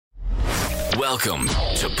Welcome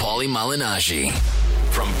to Paulie Malignaggi.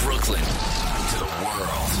 From Brooklyn to the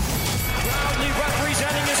world. Proudly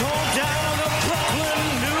representing his hometown of Brooklyn,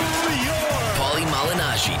 New York. Paulie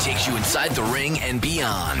Malignaggi takes you inside the ring and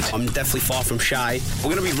beyond. I'm definitely far from shy.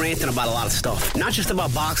 We're going to be ranting about a lot of stuff. Not just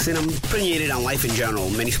about boxing. I'm opinionated on life in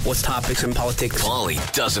general. Many sports topics and politics. Paulie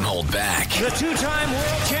doesn't hold back. The two-time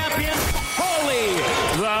world champion, Paulie,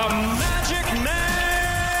 the Magic Man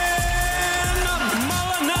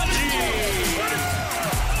Malignaggi.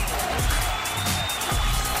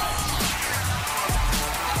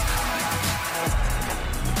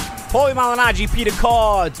 Paulie Malignaggi, Peter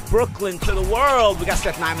Cards, Brooklyn to the world. We got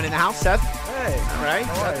Seth Nyman in the house. Seth, Hey, all right?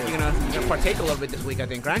 how are Seth, you? you're gonna partake a little bit this week, I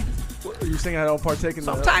think, right? You saying I don't partake in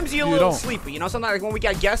Sometimes you're a you little don't. sleepy. You know, sometimes like when we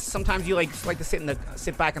got guests, sometimes you like to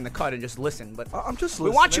sit back in the cut and just listen. But I'm just we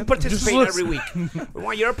listening. want you participating Just every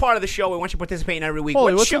week. You're a part of the show. We want you participating every week. Paulie,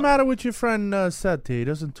 What what's show- the matter with your friend Seth? He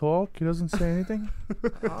doesn't talk. He doesn't say anything.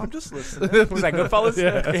 I'm just listening. Was that Goodfellas?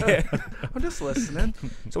 Yeah. I'm just listening.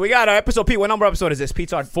 So we got episode Pete. What number episode is this?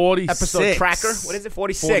 Pete's our 46. episode tracker. What is it?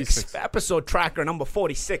 46. 46. Episode tracker number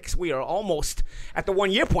 46. We are almost at the 1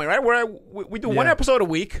 year point, right? We do one Yeah. episode a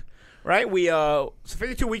week, right? We so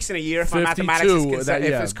 52 weeks in a year. If my 52, mathematics that- if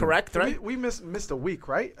yeah. it's correct, right? We missed a week,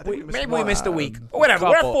 right? I think Maybe we missed a week. a Whatever.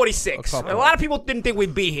 We're at couple- 46. a A couple. lot of people didn't think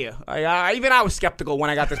we'd be here. Even I was skeptical when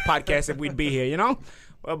I got this podcast if we'd be here, you know?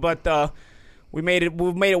 But we made it.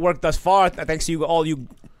 We've made it work thus far. Thanks to you, all you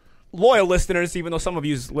loyal listeners. Even though some of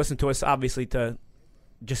you listen to us, obviously, to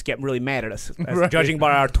just get really mad at us, as Right. judging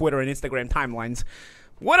by our Twitter and Instagram timelines.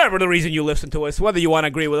 Whatever the reason you listen to us, whether you want to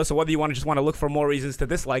agree with us or whether you want to just want to look for more reasons to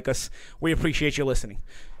dislike us, we appreciate you listening.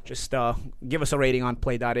 Just give us a rating on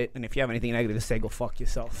play.it, and if you have anything negative to say, go fuck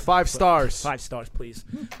yourself. 5 stars. 5 stars, please.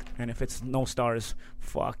 And if it's no stars,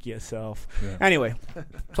 fuck yourself. Anyway,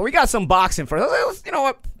 so we got some boxing first. You know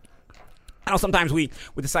what? I know sometimes we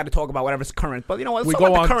decide to talk about whatever's current, but you know what? We Let's go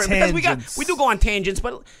talk about the on current because tangents. we do go on tangents,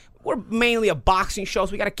 but we're mainly a boxing show,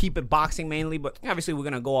 so we got to keep it boxing mainly. But obviously, we're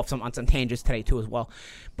gonna go off on some tangents today too as well.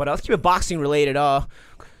 But let's keep it boxing related.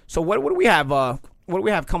 So what do we have? What do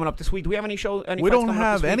we have coming up this week? Do we have any shows? Any We fights don't coming up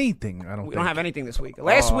have this week? anything. I don't. We don't have anything this week.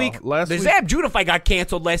 Last week, last the week- Zab Judah fight got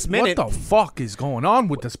canceled last minute. What the fuck is going on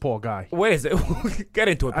with this poor guy? What is it? Get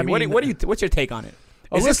into it. I Pete. mean- What's your take on it?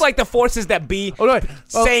 Is this listen- like the forces that be Oh, right.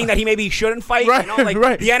 saying that he maybe shouldn't fight? Right, You know, like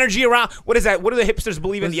right. the energy around. What is that? What do the hipsters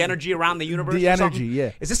believe in? The energy around the universe. The or energy, something?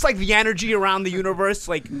 yeah. Is this like the energy around the universe?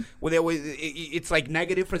 Like where it's like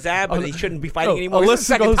negative for Zab, and he shouldn't be fighting anymore. This is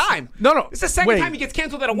the Alyssa second goes- time. No. It's the second Wait. time he gets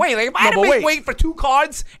canceled at a weigh. Like if I had No, to but make wait. weight for 2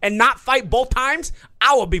 cards and not fight both times,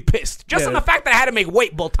 I would be pissed. Just Yeah. on the fact that I had to make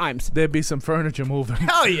weight both times. There'd be some furniture moving.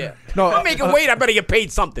 Hell yeah. No, if I'm making weight, I better get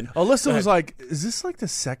paid something. Alyssa was like, "Is this like the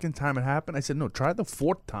second time it happened?" I said, "No, try the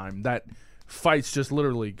 4th time that fights just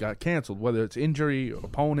literally got canceled, whether it's injury or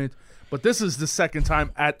opponent. But this is the second time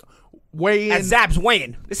at weigh-in." At Zab's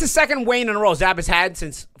weighing. This is second weighing in a row Zab has had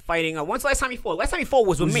since fighting. When's the last time he fought? Last time he fought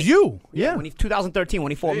was with It was me. you, yeah. When 2013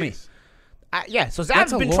 when he fought me. Jeez. So That's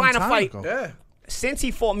Zab's a been long trying to time fight ago. Yeah. since he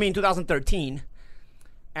fought me in 2013,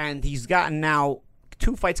 and he's gotten now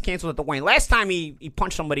 2 fights canceled at the weigh-in. Last time he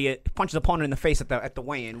punched his opponent in the face at the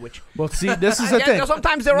weigh-in, which Well, see, this is the Yeah, thing.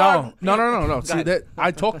 sometimes there are- No. Go See, ahead. that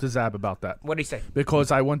I talked to Zab about that what did he say?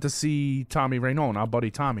 because I went to see Tommy Raynon, our buddy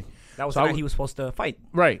Tommy. That was So the I night he was supposed to fight.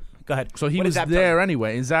 Right. Go ahead. So he What did was Zab tell there you?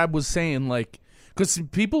 anyway, and Zab was saying like, because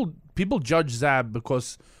people judge Zab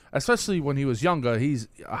because, especially when he was younger, he's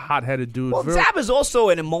a hot-headed dude. Well, Zab is also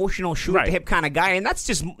an emotional shoot-the-hip kind of guy, and that's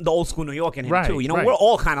just the old school New York in him, Right, too. You know, right. we're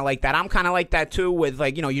all kind of like that. I'm kind of like that, too, with,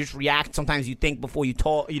 like, you know, you just react. Sometimes you think before you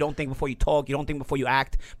talk. You don't think before you talk. You don't think before you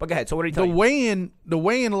act. But go ahead. So what did he tell the you?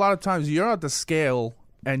 weigh-in. A lot of times you're at the scale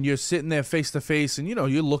and you're sitting there face to face, and you know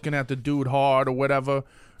you're looking at the dude hard or whatever.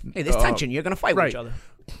 Hey, there's tension. You're going to fight with right. each other.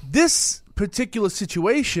 This particular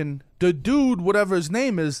situation, the dude, whatever his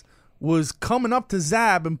name is, was coming up to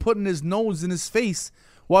Zab and putting his nose in his face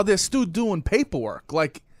while they're still doing paperwork.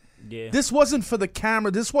 Like, Yeah. this wasn't for the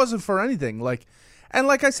camera. This wasn't for anything. Like, and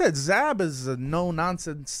like I said, Zab is a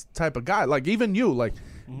no-nonsense type of guy. Like, even you, like,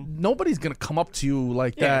 nobody's going to come up to you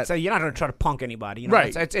like Yeah, that. so you're not going to try to punk anybody. You know?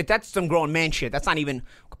 Right. That's some grown man shit. That's not even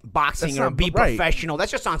boxing That's or not- be right. professional.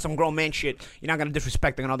 That's just on some grown man shit. You're not going to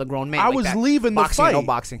disrespect another grown man I like was that. leaving the boxing fight. Or no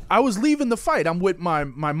boxing. I was leaving the fight. I'm with my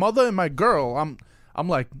mother and my girl. I'm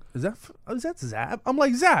like, is that Zab? I'm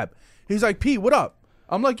like, Zab. He's like, Pete, what up?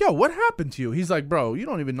 I'm like, yo, what happened to you? He's like, bro, you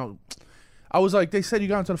don't even know. I was like, they said you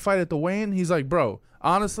got into the fight at the weigh-in. He's like, bro,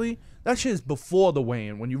 honestly, that shit is before the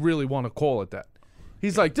weigh-in when you really want to call it that.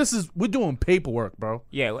 He's like, we're doing paperwork, bro.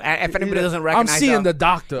 Yeah, if anybody doesn't recognize, I'm seeing the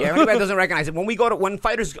doctor. Yeah, if anybody doesn't recognize it, when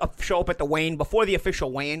fighters show up at the weigh-in before the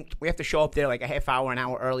official weigh-in, we have to show up there like a half hour, an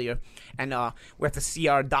hour earlier, and we have to see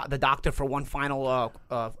the doctor for one final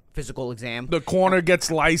physical exam. The corner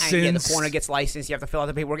gets licensed. And, the corner gets licensed. You have to fill out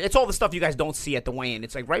the paperwork. It's all the stuff you guys don't see at the weigh-in.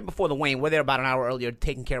 It's like right before the weigh-in. We're there about an hour earlier,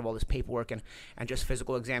 taking care of all this paperwork and just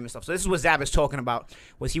physical exam and stuff. So this is what Zab is talking about.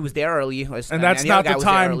 Was he was there early, and that's not the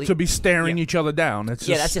time to be staring each other down. It's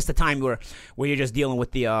that's just the time where you're just dealing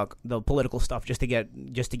with the political stuff just to get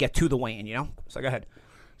to the weigh-in. You know. So go ahead.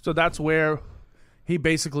 So that's where he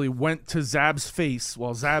basically went to Zab's face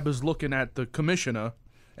while Zab is looking at the commissioner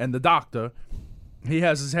and the doctor. He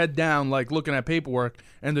has his head down, like looking at paperwork,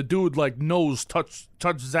 and the dude like nose touch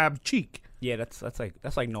Zab's cheek. Yeah, that's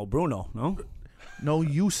like no Bruno, no. No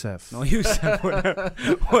Yusef. No Yusef.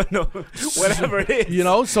 Whatever it is. You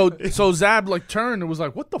know, so Zab like turned and was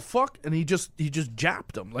like, "What the fuck?" And he just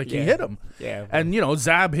jabbed him, like he hit him. Yeah. And you know,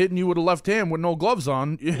 Zab hitting you with a left hand with no gloves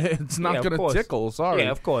on, it's not gonna tickle. Sorry.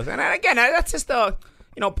 Yeah, of course. And again, that's just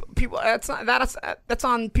people. That's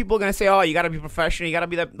on people gonna say, "Oh, you got to be professional. You got to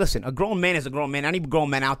be that." Listen, a grown man is a grown man. Any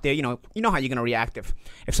grown man out there, you know how you're gonna react if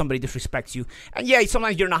somebody disrespects you. And yeah,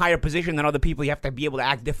 sometimes you're in a higher position than other people. You have to be able to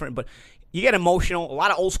act different, but you get emotional. A lot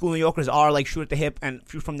of old school New Yorkers are like shoot at the hip and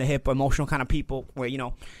shoot from the hip, emotional kind of people where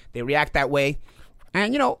they react that way.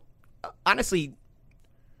 And honestly,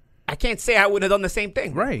 I can't say I would have done the same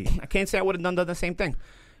thing. Right. I can't say I would have done the same thing.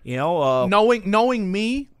 Knowing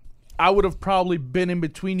me, I would have probably been in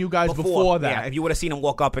between you guys before that. Yeah, if you would have seen him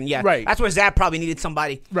walk up and right. That's where Zab probably needed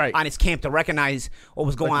somebody on his camp to recognize what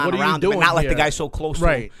was going on around him and not let the guy so close to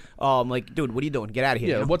him. Like, dude, what are you doing? Get out of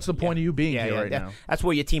here. Yeah, what's the point of you being here right now? That's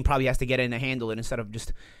where your team probably has to get in and handle it instead of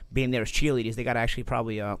just being there as cheerleaders. They got to actually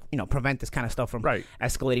probably prevent this kind of stuff from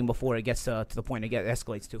escalating before it gets to the point it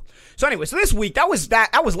escalates to. So anyway, this week that was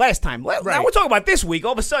last time. Now we're talking about this week.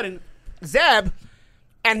 All of a sudden, Zab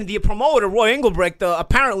and the promoter, Roy Engelbrecht,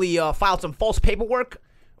 apparently filed some false paperwork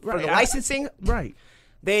for the licensing. Right.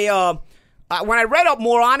 They, when I read up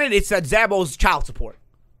more on it, it said Zab owes child support.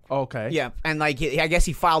 Okay. Yeah, and like I guess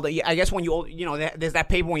he filed. I guess when there's that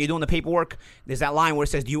paper when you're doing the paperwork. There's that line where it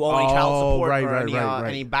says, "Do you owe any child support or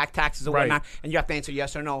any back taxes or whatnot?" And you have to answer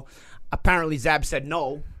yes or no. Apparently, Zab said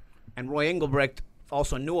no, and Roy Engelbrecht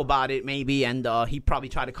also knew about it maybe, and he probably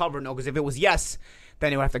tried to cover no because if it was yes, then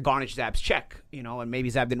they would have to garnish Zab's check, and maybe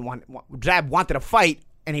Zab Zab wanted a fight,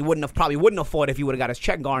 and he probably wouldn't have fought if he would have got his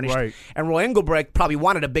check garnished. Right. And Roy Engelbrecht probably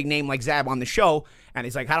wanted a big name like Zab on the show, and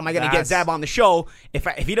he's like, how am I going to get Zab on the show if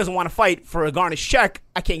he doesn't want to fight for a garnished check?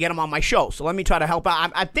 I can't get him on my show, so let me try to help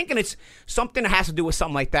out. I'm thinking it's something that has to do with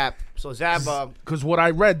something like that. So Zab, because what I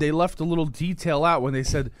read, they left a little detail out when they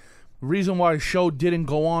said the reason why the show didn't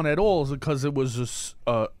go on at all is because it was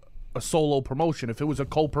a solo promotion. If it was a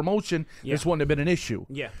co-promotion, this wouldn't have been an issue.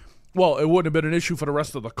 Yeah. Well, it wouldn't have been an issue for the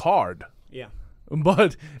rest of the card. Yeah.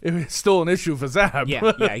 But it's still an issue for Zab.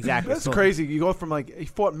 Yeah, exactly. That's crazy. You go from he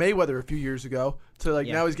fought Mayweather a few years ago to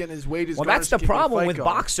now he's getting his wages. Well, that's the problem with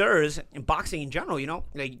boxers and boxing in general.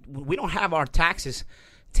 Like we don't have our taxes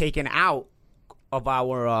taken out of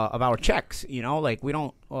our checks. Like we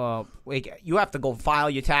don't. You have to go file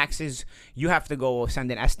your taxes. You have to go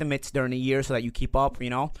send in estimates during the year so that you keep up.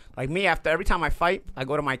 Like me, every time I fight, I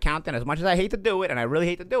go to my accountant. As much as I hate to do it, and I really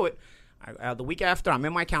hate to do it. The week after, I'm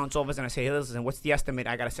in my accountant's office and I say, hey, listen, what's the estimate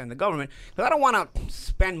I got to send the government? Because I don't want to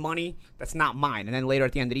spend money that's not mine and then later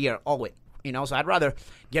at the end of the year owe it. So I'd rather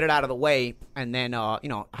get it out of the way and then,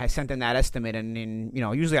 I sent in that estimate and then,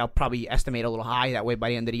 usually I'll probably estimate a little high. That way by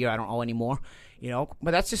the end of the year I don't owe any more,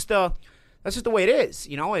 But that's just the way it is,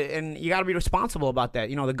 and you got to be responsible about that.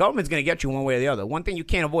 The government's going to get you one way or the other. One thing you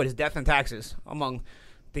can't avoid is death and taxes, among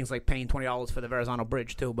things like paying $20 for the Verrazano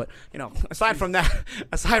Bridge too, but aside from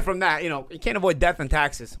that, you can't avoid death and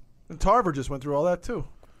taxes. And Tarver just went through all that too,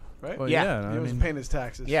 right? Well, he was paying his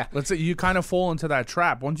taxes. Yeah, let's say you kind of fall into that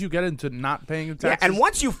trap once you get into not paying your taxes. Yeah, and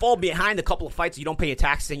once you fall behind a couple of fights, you don't pay your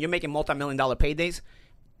taxes, and you're making multi-million-dollar paydays.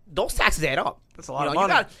 Those taxes add up. That's a lot of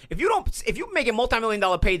money. If you're making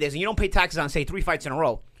multi-million-dollar paydays and you don't pay taxes on say 3 fights in a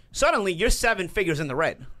row, suddenly you're 7 figures in the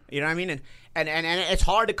red. You know what I mean? And it's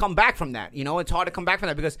hard to come back from that. It's hard to come back from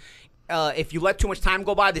that because if you let too much time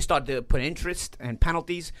go by, they start to put interest and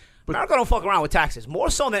penalties. But America don't fuck around with taxes. More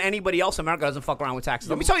so than anybody else, America doesn't fuck around with taxes.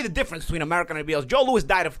 Let me tell you the difference between America and everybody else. Joe Louis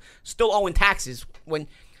died of still owing taxes when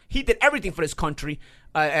he did everything for this country,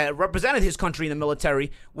 represented his country in the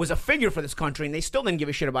military, was a figure for this country, and they still didn't give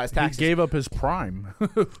a shit about his taxes. He gave up his prime.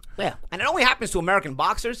 Yeah, and it only happens to American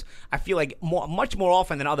boxers, I feel like, much more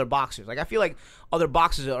often than other boxers. Like, I feel like other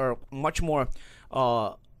boxers are much more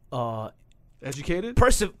Educated?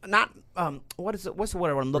 Not what's the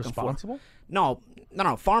word I'm looking Responsible? for? No.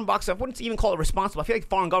 Foreign boxers, I wouldn't even call it responsible. I feel like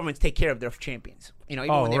foreign governments take care of their champions. Even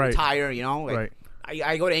when they retire, like,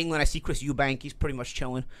 I go to England, I see Chris Eubank, he's pretty much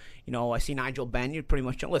chilling. I see Nigel Benn, you're pretty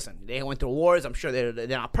much chilling. Listen, they went through wars. I'm sure they're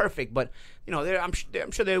not perfect, but I'm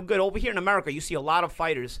sure they're good. Over here in America, you see a lot of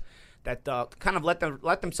fighters that kind of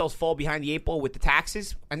let themselves fall behind the eight ball with the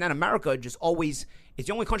taxes, and then America just always is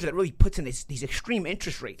the only country that really puts in these extreme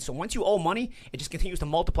interest rates. So once you owe money, it just continues to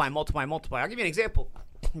multiply. I'll give you an example.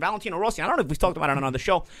 Valentino Rossi, I don't know if we've talked about it on another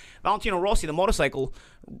show. Valentino Rossi, the motorcycle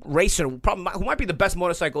racer, who might be the best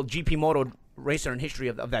motorcycle GP moto racer in history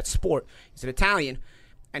of that sport. He's an Italian,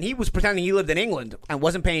 and he was pretending he lived in England and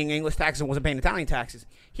wasn't paying English taxes and wasn't paying Italian taxes.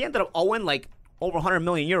 He ended up owing like over 100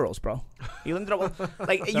 million euros, bro. You ended up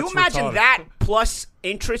like you imagine retarded. That plus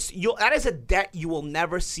interest. That is a debt you will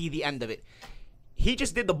never see the end of it. He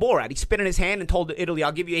just did the Borat. He spit in his hand and told Italy,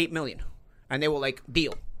 "I'll give you $8 million," and they were like,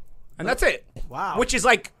 "Deal." And that's it. Wow. Which is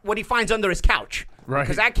like what he finds under his couch. Right.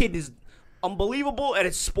 Because that kid is unbelievable at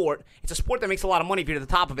his sport. It's a sport that makes a lot of money if you're at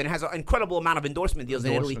the top of it. It has an incredible amount of endorsement deals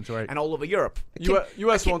in Italy and all over Europe.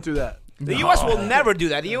 U.S. won't do that. The U.S. will never do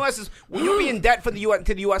that. The U.S. is you'll be in debt for the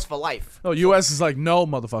U.S. for life. No, U.S. is like, no,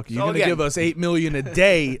 motherfucker. You're going to give us $8 million a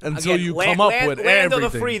day until you come up with land everything. Land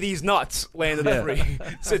of the free, these nuts. Land of the free.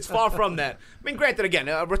 So it's far from that. I mean, granted, again,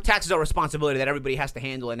 taxes are a responsibility that everybody has to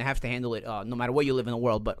handle, and they have to handle it no matter where you live in the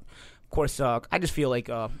world. But, of course, I just feel like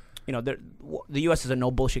the U.S. is a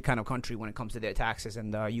no bullshit kind of country when it comes to their taxes,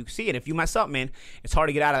 and you see it. If you mess up, man, it's hard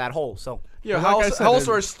to get out of that hole. So yeah, how else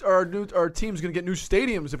are our teams going to get new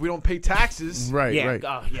stadiums if we don't pay taxes? Right, yeah,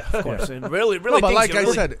 right. Yeah, of course. And really, no, but like I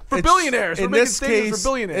said, for billionaires, in we're this making case, stadiums for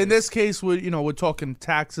billionaires. In this case, we're talking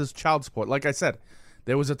taxes, child support. Like I said,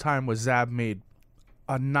 there was a time where Zab made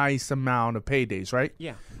a nice amount of paydays, right?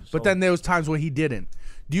 Yeah. But then there was times where he didn't.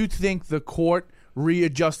 Do you think the court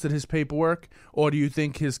readjusted his paperwork, or do you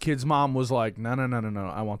think his kid's mom was like, no,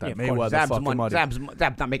 I want that Mayweather fucking money? Zab's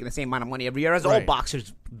not making the same amount of money every year as all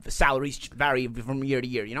boxers' salaries vary from year to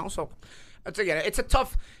year, So it's a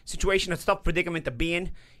tough situation, it's a tough predicament to be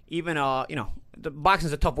in. Even the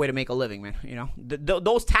boxing's a tough way to make a living, man.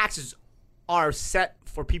 Those taxes are set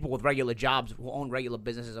for people with regular jobs who own regular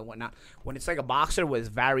businesses and whatnot. When it's like a boxer, where it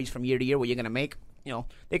varies from year to year, what you're gonna make.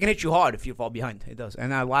 They can hit you hard if you fall behind. It does,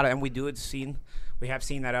 and we have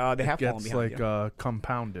seen that they have fallen behind. It's like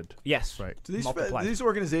compounded. Yes, right. Do these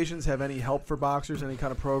organizations have any help for boxers? Any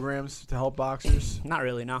kind of programs to help boxers? Not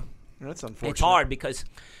really, no. That's unfortunate. It's hard because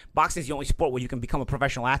boxing is the only sport where you can become a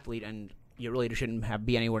professional athlete, and you really shouldn't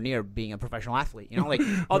be anywhere near being a professional athlete. Like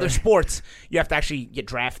other sports, you have to actually get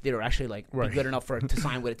drafted or actually be good enough to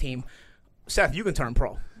sign with a team. Seth, you can turn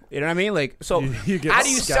pro. You know what I mean? How do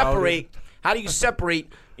you separate? How do you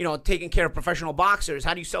separate, taking care of professional boxers?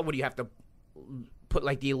 How do you sell? What do you have to put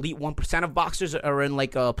the elite 1% of boxers are in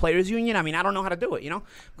a players union? I mean, I don't know how to do it,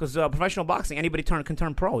 because professional boxing, anybody can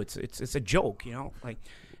turn pro. It's a joke,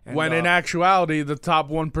 when in actuality, the top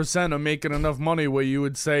 1% are making enough money where you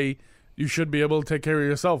would say you should be able to take care of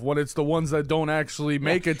yourself. When it's the ones that don't actually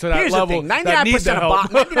make it to that Here's level, the thing.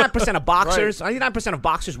 99% of boxers, Right. 99% of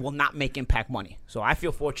boxers will not make impact money. So I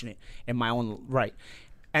feel fortunate in my own right.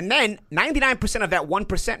 And then 99% of that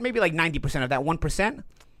 1%, maybe 90% of that 1%,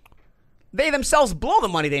 they themselves blow the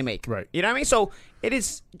money they make. Right. You know what I mean? So it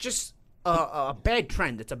is just a bad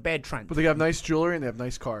trend. It's a bad trend. But they have nice jewelry and they have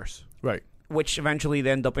nice cars. Right. Which eventually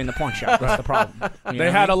they end up in the pawn shop. That's the problem.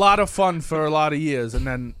 They had a lot of fun for a lot of years, and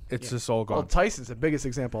then it's just all gone. Well, Tyson's the biggest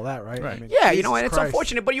example of that, right? Right. I mean, yeah, Jesus and it's Christ.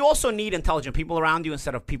 unfortunate, but you also need intelligent people around you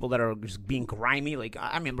instead of people that are just being grimy.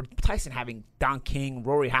 I remember Tyson having Don King,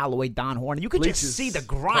 Rory Holloway, Don Horn. You could just see the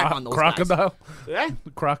grime on those Crocodile. guys.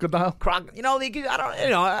 Crocodile.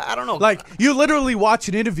 I don't know. You literally watch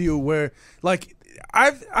an interview where,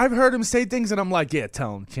 I've heard him say things, and I'm like, yeah,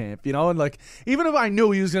 tell him, champ, and even if I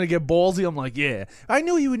knew he was gonna get ballsy, I'm like, yeah, I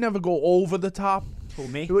knew he would never go over the top. Who,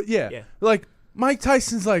 me? Yeah. Mike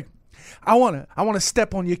Tyson's like, I wanna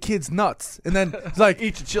step on your kid's nuts, and then it's like,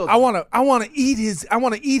 eat your children. I wanna eat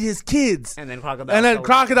his kids, and then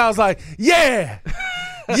Crocodile's like, yeah.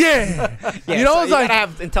 Yeah, so you gotta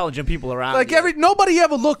have intelligent people around. Nobody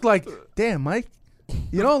ever looked like, damn, Mike.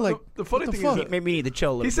 The funny thing is, he made me need to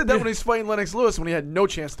chill a little. He said that when he was fighting Lennox Lewis when he had no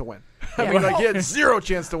chance to win. He had zero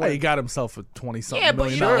chance to win. He got himself a 20-something but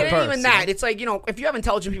million dollar purse. Even that, it's if you have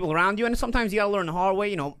intelligent people around you, and sometimes you gotta learn the hard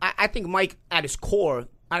way. I think Mike, at his core,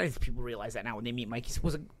 I don't know if people realize that now when they meet Mike, he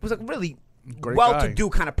was a really great well-to-do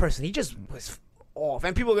kind of person. He just was off,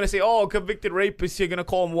 and people are gonna say, "Oh, convicted rapist." You're gonna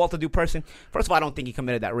call him a well-to-do person. First of all, I don't think he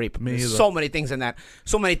committed that rape. There's so many things in that.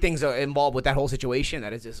 So many things are involved with that whole situation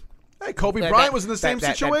that is just. Hey, Kobe Bryant was in the same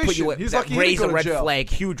situation. He's lucky he didn't go to red jail. flag,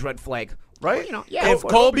 huge red flag. Right? If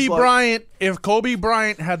Kobe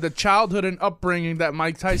Bryant had the childhood and upbringing that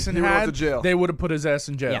Mike Tyson He went had, to jail. they would have put his ass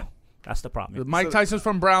in jail. Yeah, that's the problem. Mike Tyson's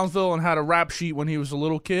from Brownsville and had a rap sheet when he was a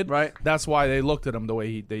little kid. Right. That's why they looked at him the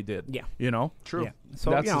way they did. Yeah. True. Yeah. So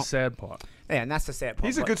That's the sad part. Yeah, and that's the sad part.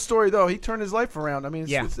 He's a good story, though. He turned his life around. I mean,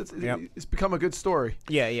 it's become a good story.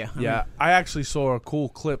 Yeah. I actually saw a cool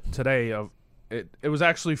clip today of it. It was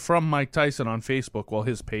actually from Mike Tyson on Facebook. Well,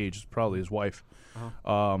 his page is probably his wife.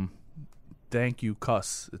 Thank you,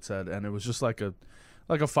 Cuss. It said, and it was just like a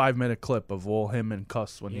 5-minute clip of all him and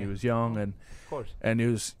Cuss when he was young, and of course. And it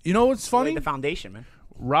was, what's funny? The foundation, man.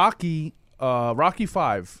 Rocky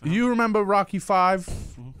 5. You remember Rocky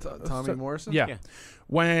 5? Tommy Morrison. Yeah.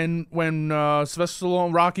 When Sylvester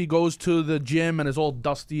Stallone, Rocky goes to the gym and is all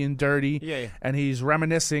dusty and dirty, and he's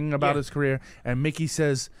reminiscing about his career, and Mickey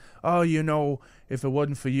says, "Oh, if it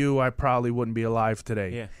wasn't for you, I probably wouldn't be alive today."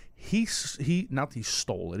 Yeah. He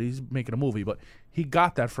stole it. He's making a movie, but he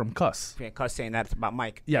got that from Cuss. Yeah, Cuss saying that's about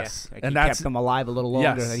Mike. Yes, yeah. and he kept him alive a little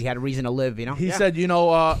longer. Yes. He had a reason to live. He said,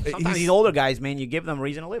 sometimes these older guys, man, you give them a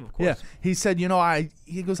reason to live. Of course. Yeah. He said,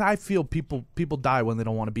 he goes, I feel people die when they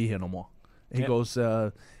don't want to be here no more. He goes,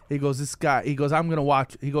 this guy. He goes, I'm gonna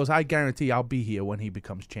watch. He goes, I guarantee I'll be here when he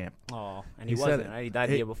becomes champ. Oh, and he wasn't. Right? He died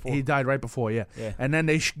the year before. He died right before, yeah. And then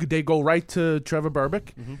they go right to Trevor Berbick,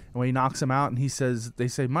 and when he knocks him out, and they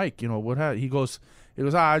say, Mike, what happened? He goes,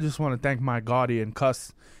 I just want to thank my guardian,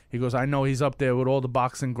 Cuss. He goes, I know he's up there with all the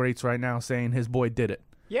boxing greats right now, saying his boy did it.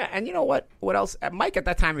 Yeah, and you know what? What else? Mike at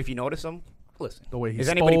that time, if you notice him. Listen, the way he is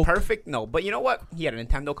spoke. Anybody perfect? No, but you know what? He had a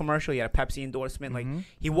Nintendo commercial. He had a Pepsi endorsement. Like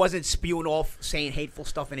he wasn't spewing off saying hateful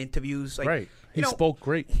stuff in interviews. Like, right. He spoke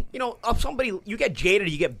great. Of somebody, you get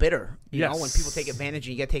jaded, you get bitter. You Yes. know, when people take advantage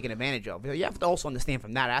and you get taken advantage of. You have to also understand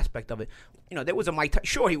from that aspect of it. There was a Mike.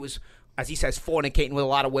 Sure, he was, as he says, fornicating with a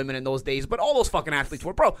lot of women in those days. But all those fucking athletes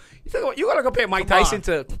were, bro. You gotta compare Mike Tyson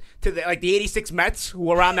to the 86 Mets,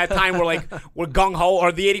 who around that time were gung ho,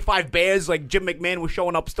 or the 85 Bears, like Jim McMahon was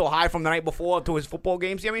showing up still high from the night before to his football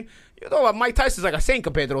games. You know what I mean? You know about Mike Tyson's like a saint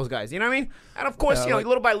compared to those guys. You know what I mean? And of course,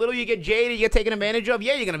 little by little, you get jaded, you get taken advantage of.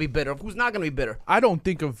 Yeah, you're gonna be bitter. Who's not gonna be bitter? I don't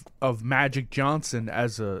think of Magic Johnson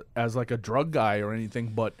as like a drug guy or anything,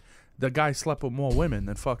 but the guy slept with more women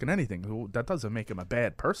than fucking anything. That doesn't make him a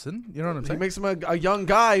bad person. You know what I'm saying? He makes him a young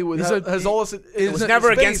guy who has all this. It was never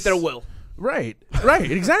against their will. Right,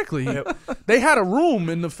 exactly. They had a room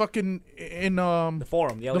in the fucking the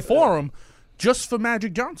forum, the forum, just for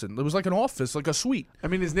Magic Johnson. It was like an office, like a suite. I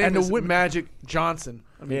mean, his name is Magic Johnson.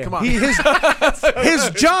 I mean, come on. His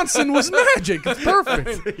Johnson was Magic. It's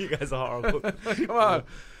perfect. You guys are horrible. Come on.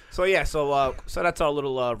 So that's our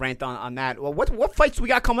little rant on that. Well, what fights we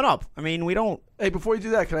got coming up? I mean, we don't. Hey, before you do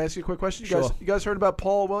that, can I ask you a quick question? You guys heard about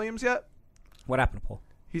Paul Williams yet? What happened to Paul?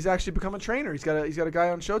 He's actually become a trainer. He's got a guy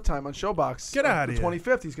on Showtime on Showbox. Get out of here. The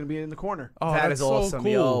 25th, he's going to be in the corner. Oh, that is awesome. So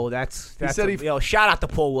cool. Yo, that's shout out to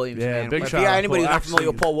Paul Williams, man. Big shout out. out Anybody who's Paul. not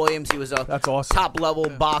familiar with Paul Williams, he was a awesome. top level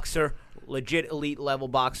boxer, legit elite level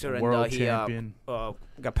boxer, and World he champion.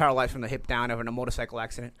 got paralyzed from the hip down after a motorcycle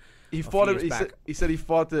accident. He fought it. He said he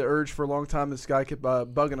fought the urge for a long time. This guy kept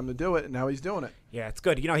bugging him to do it, and now he's doing it. Yeah, it's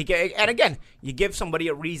good. And again, you give somebody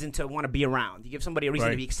a reason to want to be around. You give somebody a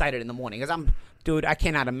reason to be excited in the morning. Because I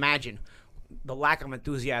cannot imagine the lack of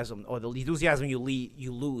enthusiasm or the enthusiasm you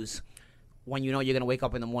lose when you know you're going to wake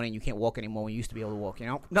up in the morning and you can't walk anymore when you used to be able to walk,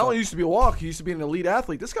 Not only used to be a walk, he used to be an elite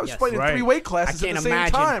athlete. This guy was fighting in 3 weight classes at the same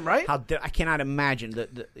time, right? I cannot imagine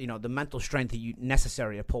the mental strength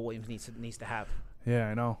necessary that Paul Williams needs to have. Yeah,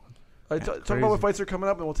 I know. Talk about what fights are coming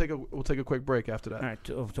up, and we'll take a quick break after that. All right,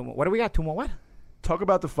 two more. What do we got? 2 more what? Talk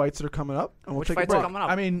about the fights that are coming up, and we'll take a break. Are coming up?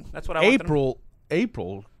 I mean, that's what I want to know.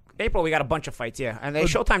 April, we got a bunch of fights, yeah. And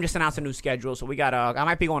Showtime just announced a new schedule, so we got. I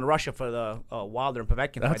might be going to Russia for the Wilder and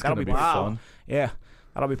Povetkin fight. That'll be fun. Yeah,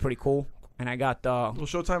 that'll be pretty cool. And I got. Will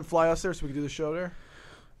Showtime fly us there so we can do the show there?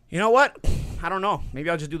 You know what? I don't know. Maybe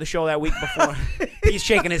I'll just do the show that week before. He's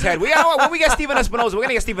shaking his head. When we get Steven Espinoza, we're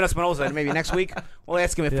gonna get Steven Espinoza maybe next week. We'll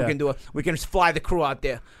ask him if we can do it. We can fly the crew out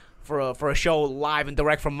there for a show live and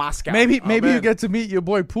direct from Moscow. Maybe you get to meet your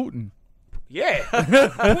boy Putin. Yeah,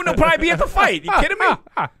 Putin will probably be at the fight. You kidding me?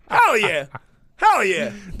 Hell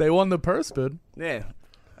yeah! They won the purse bid. Yeah.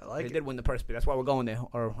 They did win the purse bid. That's why we're going there,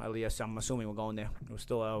 or at least I'm assuming we're going there. We're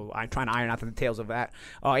still I'm trying to iron out the details of that.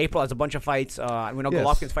 April has a bunch of fights. We know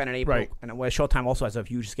Golovkin's fighting in April, right. And where Showtime also has a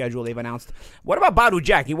huge schedule they've announced. What about Badu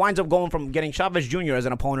Jack? He winds up going from getting Chavez Jr. as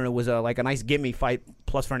an opponent. It was like a nice gimme fight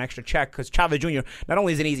plus for an extra check because Chavez Jr. not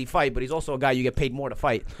only is an easy fight, but he's also a guy you get paid more to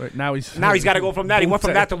fight. Right, now he's got to go from that. He went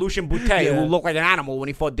from that to Lucian Boutte, who looked like an animal when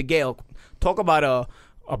he fought DeGale. Talk about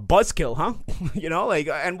a buzzkill, huh? You know, like,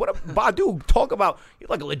 and what a Badu, talk about, he's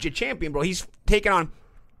like a legit champion, bro. He's taken on,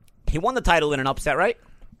 he won the title in an upset, right?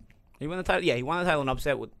 He won the title, yeah, he won the title in an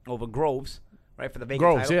upset over Groves, right, for the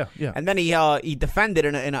vacant title. Yeah. And then he defended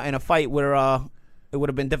in a fight where it would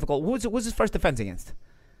have been difficult. Who was his first defense against?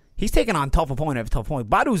 He's taking on tough opponent after tough opponent.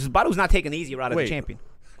 Badu's not taking the easy route as a champion.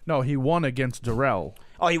 No, he won against Darrell.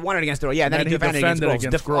 Oh, he won it against Darrell. Yeah, and then he defended against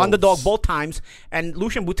Groves. Groves. Underdog both times. And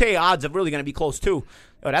Lucian Boutte odds are really going to be close, too.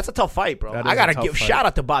 Oh, that's a tough fight, bro. I got to give shout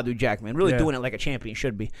out to Badu Jack, man. Really doing it like a champion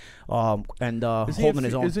should be. And holding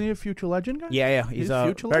his own. Isn't he a future legend guy? Yeah. He's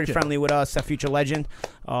very friendly with us, a future legend.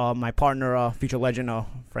 My partner, future legend,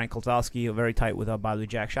 Frank Kolzowski, very tight with Badu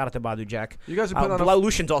Jack. Shout out to Badu Jack. You guys are putting on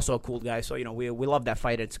Lucian's also a cool guy, so, we love that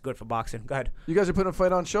fight. It's good for boxing. Go ahead. You guys are putting a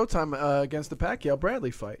fight on Showtime against the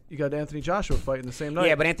Pacquiao-Bradley fight. You got Anthony Joshua fighting the same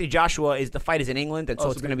night. Yeah, but Anthony Joshua, the fight is in England, and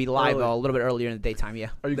so it's going to be live a little bit earlier in the daytime, yeah.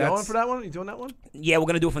 Are you going for that one? Are you doing that one? Yeah, we're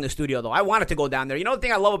going to do it from the studio, though. I wanted to go down there. You know the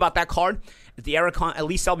thing I love about that card? Is the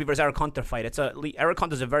Lee Selby versus Eric Hunter fight. Eric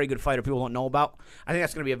Hunter's a very good fighter people don't know about. I think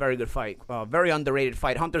that's going to be a very good fight. Very underrated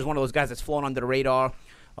fight. Hunter's one of those guys that's flown under the radar.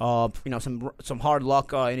 Some hard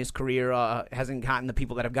luck in his career. Hasn't gotten the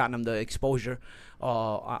people that have gotten him the exposure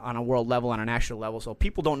on a world level, on a national level. So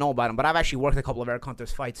people don't know about him. But I've actually worked a couple of Eric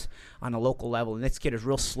Hunter's fights on a local level. And this kid is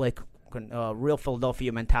real slick. Real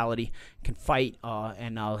Philadelphia mentality, can fight,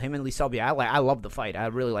 and him and Lee Selby, I love the fight. I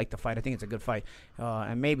really like the fight. I think it's a good fight,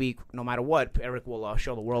 and maybe no matter what, Eric will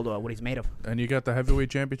show the world what he's made of. And you got the heavyweight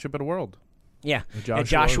championship of the world. Yeah,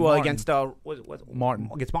 Joshua against Martin.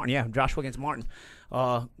 Against Martin, yeah, Joshua against Martin.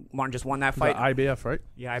 Martin just won that fight. The IBF, right?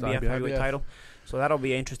 Yeah, IBF heavyweight title. So that'll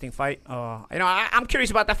be an interesting fight. I'm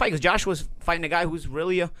curious about that fight because Joshua's fighting a guy who's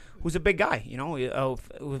really who's a big guy.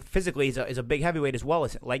 Physically he's a big heavyweight as well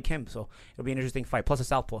as like him. So it'll be an interesting fight. Plus a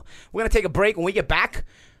southpaw. We're gonna take a break. When we get back,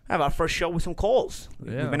 I have our first show with some calls.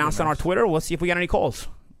 Yeah, we've announced on our Twitter. We'll see if we got any calls.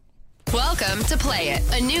 Welcome to Play It,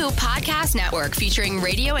 a new podcast network featuring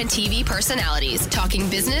radio and TV personalities talking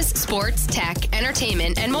business, sports, tech,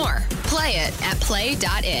 entertainment, and more. Play it at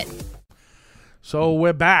play.it. So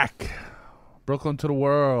we're back. Brooklyn to the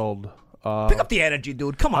world. Pick up the energy,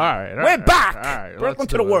 dude. Come on. All right, we're back. All right, Brooklyn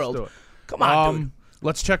to the world. Come on, dude.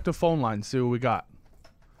 Let's check the phone line, see what we got.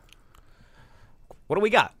 What do we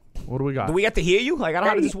got? Do we get to hear you? Like, I don't know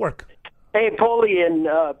how does this work? Hey, Paulie and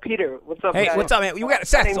Peter, what's up, Hey, guys? what's up, man? You got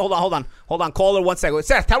Seth. Hold on. Caller, 1 second.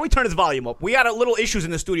 Seth, how do we turn his volume up? We got a little issues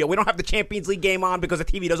in the studio. We don't have the Champions League game on because the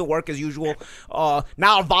TV doesn't work as usual.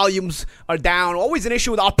 Now our volumes are down. Always an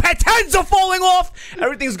issue with our pets' heads are falling off.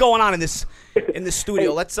 Everything's going on in this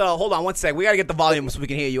studio. Let's hold on 1 second. We got to get the volume so we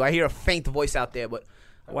can hear you. I hear a faint voice out there, but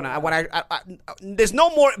there's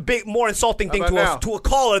no more insulting thing to a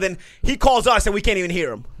caller than he calls us and we can't even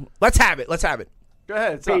hear him. Let's have it. Go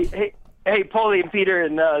ahead. Hey, Paulie and Peter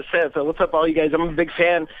and Seth, what's up, all you guys? I'm a big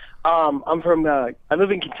fan. I'm from, I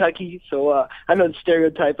live in Kentucky, so I know the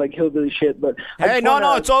stereotype, like hillbilly shit, but... Hey,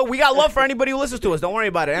 it's all, we got love for anybody who listens to us. Don't worry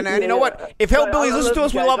about it. And you know what? If hillbillies listen to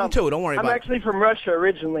us, we love them too. Don't worry about it. I'm actually from Russia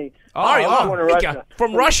originally. Russia.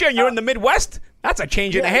 From Russia and you're in the Midwest? That's a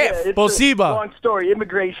change and a half. It's a long story,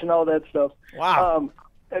 immigration, all that stuff. Wow.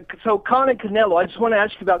 So Khan and Canelo, I just want to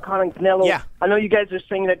ask you about Khan and Canelo. Yeah. I know you guys are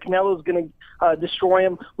saying that Canelo's going to destroy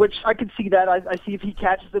him, which I could see that. I see if he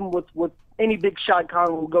catches him with any big shot, Khan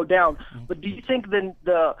will go down. But do you think then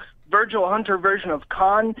the Virgil Hunter version of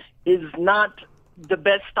Khan is not the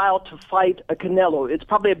best style to fight a Canelo? It's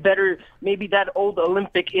probably a better, maybe that old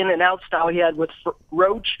Olympic in and out style he had with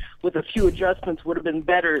Roach with a few adjustments would have been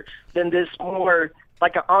better than this more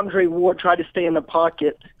like an Andre Ward try to stay in the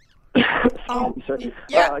pocket. Against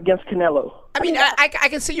Canelo. I mean, I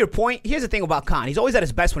can see your point. Here's the thing about Khan. He's always at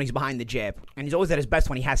his best when he's behind the jab, and he's always at his best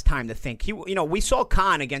when he has time to think. We saw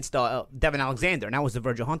Khan against Devin Alexander, and that was the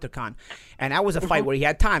Virgil Hunter Khan, and that was a fight where he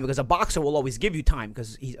had time because a boxer will always give you time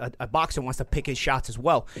because a boxer wants to pick his shots as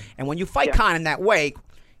well. And when you fight Khan in that way,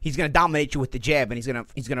 he's going to dominate you with the jab, and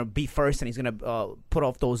he's gonna be first, and he's going to put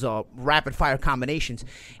off those rapid fire combinations.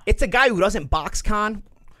 It's a guy who doesn't box Khan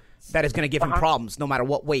that is going to give him problems no matter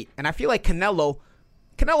what weight. And I feel like Canelo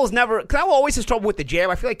always has trouble with the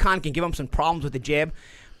jab. I feel like Khan can give him some problems with the jab.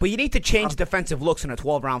 But you need to change defensive looks in a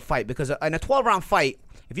 12-round fight because in a 12-round fight,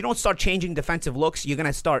 if you don't start changing defensive looks, you're going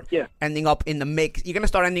to start ending up in the mix. You're going to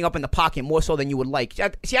start ending up in the pocket more so than you would like.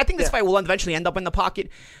 See, I think this fight will eventually end up in the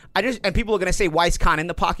pocket. And people are going to say, why is Khan in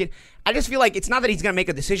the pocket? I just feel like it's not that he's going to make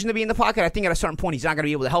a decision to be in the pocket. I think at a certain point he's not going to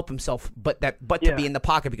be able to help himself but to be in the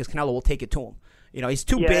pocket because Canelo will take it to him. You know, he's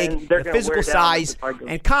too Yeah, big, and they're the gonna physical wear down size. as the fight goes.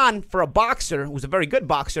 And Khan, for a boxer who's a very good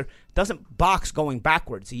boxer, doesn't box going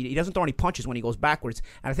backwards. He doesn't throw any punches when he goes backwards.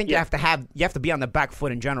 And I think you have to be on the back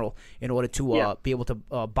foot in general in order to be able to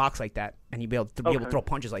box like that, and you be able to throw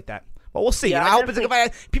punches like that. But we'll see. Yeah, You know, I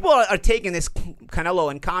hope people are taking this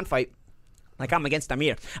Canelo and Khan fight like I'm against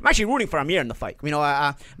Amir. I'm actually rooting for Amir in the fight, you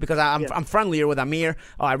know, because I'm friendlier with Amir.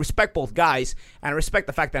 I respect both guys, and I respect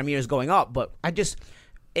the fact that Amir is going up. But I just,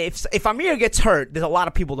 if Amir gets hurt, there's a lot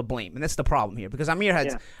of people to blame, and that's the problem here. Because Amir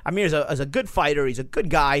is a good fighter. He's a good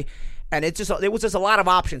guy, and there was just a lot of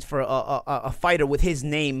options for a fighter with his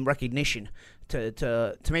name recognition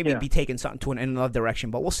to maybe be taking something in another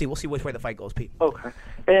direction. But we'll see. We'll see which way the fight goes, Pete. Okay.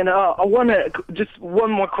 And I want to just one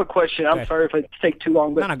more quick question. I'm sorry if I take too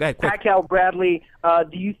long, but No, go ahead, quick. Pacquiao Bradley,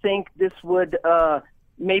 do you think this would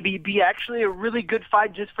maybe be actually a really good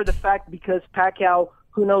fight just for the fact because Pacquiao,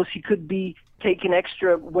 who knows, he could be taking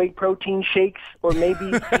extra whey protein shakes or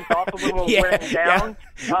maybe he's off a little wearing down.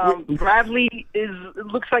 Bradley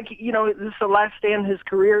looks like, you know, this is the last day in his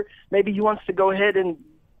career. Maybe he wants to go ahead and,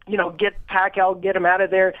 you know, get Pacquiao, get him out of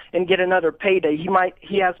there, and get another payday.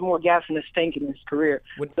 He has more gas in his tank in his career.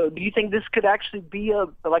 So, do you think this could actually be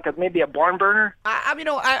maybe a barn burner?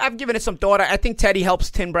 I've given it some thought. I think Teddy helps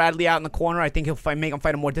Tim Bradley out in the corner. I think he'll make him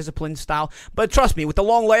fight a more disciplined style. But trust me, with the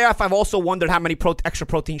long layoff, I've also wondered how many extra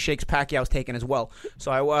protein shakes Pacquiao's taken as well.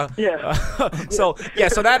 So so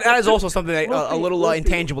that is also something that, a little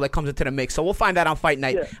intangible that comes into the mix. So we'll find that on fight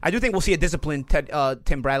night. Yeah. I do think we'll see a disciplined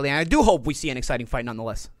Tim Bradley, and I do hope we see an exciting fight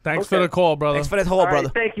nonetheless. Thanks for the call, brother. Thanks for the call, brother.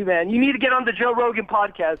 Thank you, man. You need to get on the Joe Rogan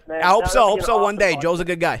podcast, man. I hope so one day. Joe's a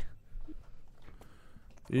good guy.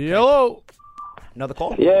 Yo. Another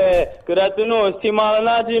call? Yeah. Good afternoon. It's T.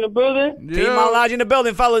 Malinaji in the building. T. Malinaji in the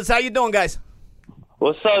building, fellas. How you doing, guys?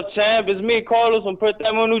 What's up, champ? It's me, Carlos from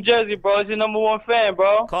Perthamo, New Jersey, bro. It's your number one fan,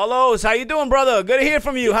 bro. Carlos, how you doing, brother? Good to hear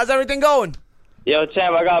from you. How's everything going? Yo,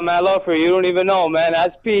 champ, I got mad love for you. You don't even know, man.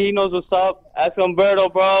 Ask P. He knows what's up. Ask Umberto,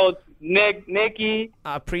 bro. Nikki.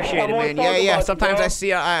 I appreciate it, man. Yeah. Sometimes I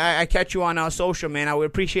see, I catch you on social, man. I would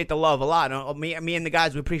appreciate the love a lot. Me and the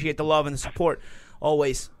guys, we appreciate the love and the support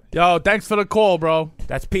always. Yo, thanks for the call, bro.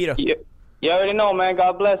 That's Peter. You already know, man.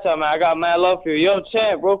 God bless you, man. I got mad love for you. Yo,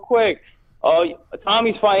 champ, real quick.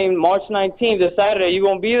 Tommy's fighting March 19th this Saturday. You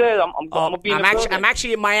gonna be there? I'm gonna be in the building. I'm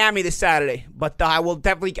actually in Miami this Saturday, but I will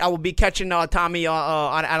be catching Tommy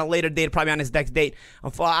on a later date, probably on his next date.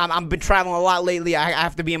 I've been traveling a lot lately. I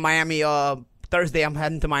have to be in Miami Thursday. I'm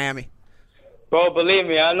heading to Miami. Bro, believe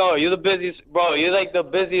me, I know you're the busiest. Bro, you're like the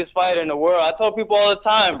busiest fighter in the world. I tell people all the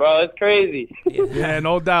time, bro. It's crazy. Yeah,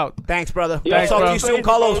 no doubt. Thanks, brother. Yeah, Talk bro. to you soon,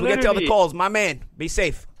 Carlos. We'll get to other calls. My man, be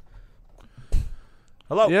safe.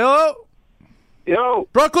 Hello. Yo,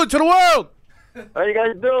 Brooklyn to the world. How you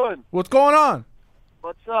guys doing? What's going on?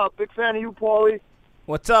 What's up? Big fan of you, Paulie.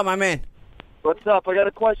 What's up, my man? What's up? I got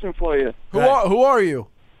a question for you. Who are you?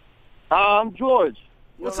 I'm George.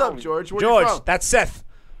 What's up, George? Where you George, from? that's Seth.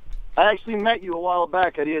 I actually met you a while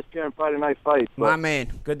back at ESPN Friday Night Fight. My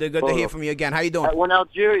man, good to hear from you again. How you doing? When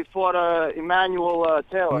Algieri fought Emmanuel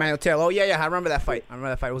Taylor. Emmanuel Taylor. Oh yeah, I remember that fight.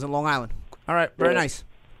 It was in Long Island. All right, very nice.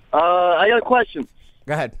 I got a question.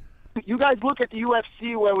 Go ahead. You guys look at the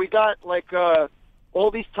UFC where we got like all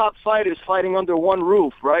these top fighters fighting under one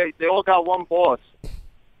roof, right? They all got one boss. Do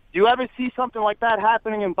you ever see something like that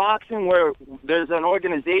happening in boxing where there's an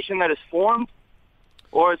organization that is formed,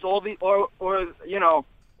 or is all these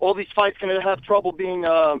fights going to have trouble being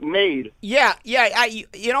made? Yeah.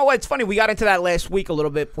 You know what? It's funny. We got into that last week a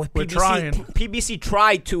little bit with PBC. PBC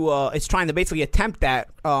tried to. It's trying to basically attempt that.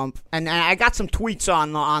 And I got some tweets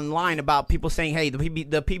online about people saying, "Hey, the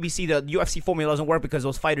PBC, the UFC formula doesn't work because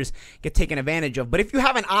those fighters get taken advantage of." But if you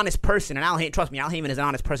have an honest person, and trust me, Al Heyman is an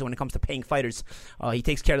honest person when it comes to paying fighters. He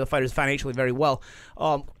takes care of the fighters financially very well.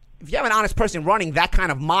 If you have an honest person running that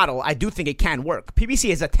kind of model, I do think it can work.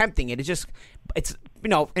 PBC is attempting it. It's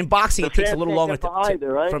in boxing it takes a little longer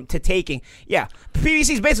to taking. Yeah,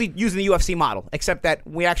 PBC is basically using the UFC model, except that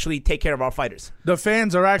we actually take care of our fighters. The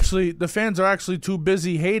fans are actually too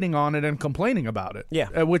busy hating on it and complaining about it.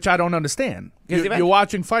 Yeah, which I don't understand. You're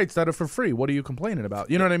watching fights that are for free. What are you complaining about?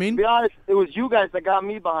 You know what I mean? To be honest, it was you guys that got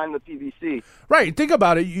me behind the PBC. Right. Think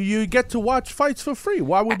about it. You get to watch fights for free.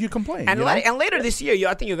 Why would you complain? And later this year,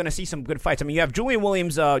 I think you're going to see some good fights. I mean, you have Julian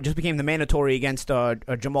Williams just became the mandatory against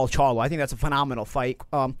Jamal Charlo. I think that's a phenomenal fight.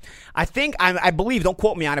 I believe, don't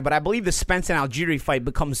quote me on it, but I believe the Spence and Algieri fight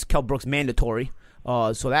becomes Kell Brook's mandatory.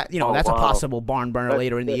 So that that's a possible barn burner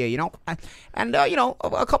later in the year, and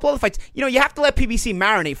a couple other fights. You have to let PBC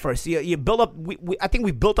marinate first. You build up. I think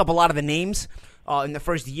we built up a lot of the names in the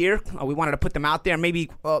first year. We wanted to put them out there. Maybe,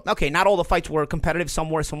 not all the fights were competitive. Some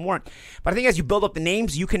were, some weren't. But I think as you build up the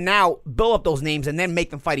names, you can now build up those names and then make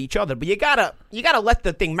them fight each other. But you gotta let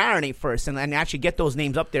the thing marinate first and actually get those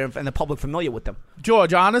names up there and the public familiar with them.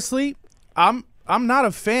 George, honestly, I'm not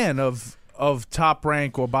a fan of Top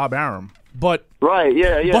Rank or Bob Arum. But right,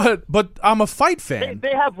 yeah. But I'm a fight fan.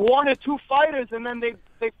 They have 1 or 2 fighters, and then they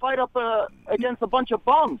fight up against a bunch of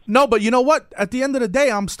bums. No, but you know what? At the end of the day,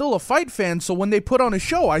 I'm still a fight fan. So when they put on a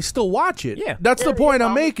show, I still watch it. Yeah, that's the point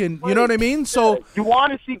I'm making. You know what I mean? So you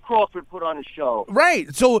want to see Crawford put on a show,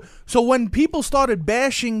 right? So when people started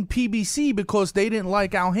bashing PBC because they didn't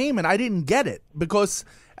like Al Heyman, I didn't get it because.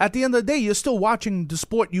 At the end of the day, you're still watching the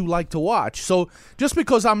sport you like to watch. So just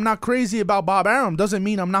because I'm not crazy about Bob Arum doesn't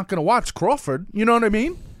mean I'm not going to watch Crawford. You know what I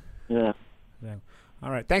mean? Yeah. All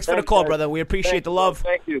right. Thanks for the call, brother. We appreciate the love.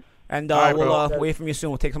 Thank you. And we'll wait from you soon.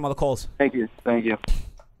 We'll take some other calls. Thank you.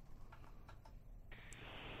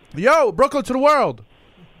 Yo, Brooklyn to the world.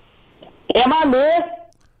 Am I man?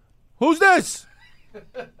 Who's this?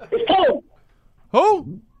 It's Paulie.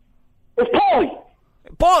 Who? It's Paulie.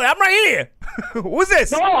 Paulie, I'm right here. Who's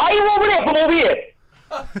this? No, how you over there from over here?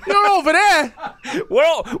 You're over there.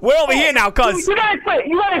 We're over here now, cuz. You gotta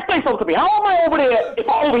explain something to me. How am I over there if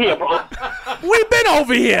I'm over here, bro? We've been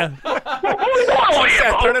over here.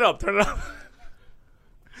 Turn it up.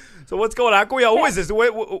 So what's going on? Who is this?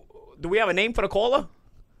 Do we have a name for the caller?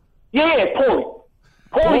 Yeah, Paulie.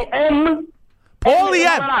 Paulie M. Paulie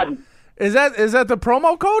M. Is that the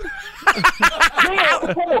promo code? Yeah,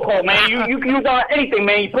 the promo code, man. You can use anything,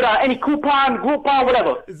 man. You put out any coupon, Groupon,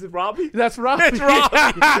 whatever. Is it Robbie? That's Robbie. It's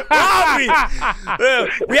Robbie. Robbie.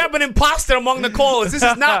 We have an imposter among the callers. This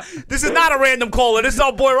is not a random caller. This is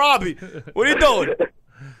our boy Robbie. What are you doing?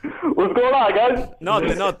 What's going on, guys?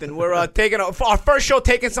 Nothing. We're taking our first show,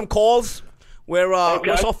 taking some calls.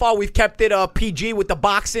 So far we've kept it PG with the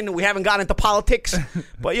boxing. We haven't gotten into politics,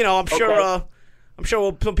 but I'm sure. I'm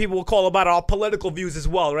sure some people will call about our political views as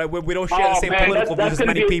well, right? We don't share the same political views as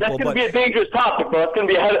many people. That's going to be a dangerous topic, bro. It's going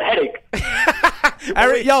to be a headache.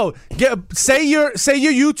 Eric, say your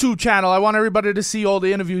YouTube channel. I want everybody to see all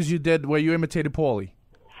the interviews you did where you imitated Paulie.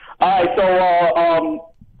 All right, so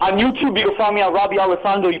on YouTube, you can find me on Robbie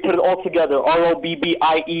Alessandro. You put it all together.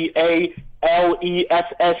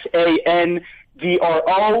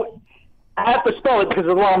 ROBBIEALESSANDRO. I have to spell it because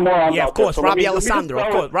there's a lot more on. Yeah, of course, Robbie Alessandro.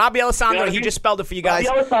 Of course, Robbie Alessandro. He just spelled it for you guys.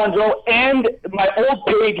 Robbie Alessandro and my old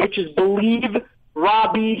page, which is Believe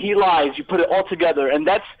Robbie He Lies. You put it all together, and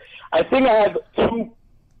I think I have 2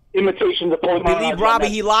 imitations of Paulie. Believe Robbie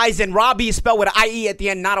He Lies, and Robbie is spelled with an IE at the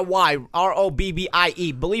end, not a Y.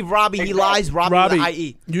 ROBBIE. Believe Robbie He Lies. Robbie with an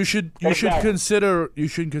IE. You should consider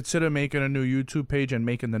making a new YouTube page and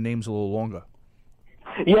making the names a little longer.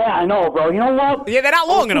 Yeah, I know, bro. You know what? Yeah, they're not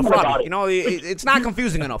long enough, Robbie. It's not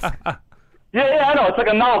confusing enough. Yeah, I know. It's like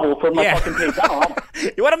a novel for my fucking page. I don't know.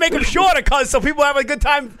 You want to make them shorter, cuz, so people have a good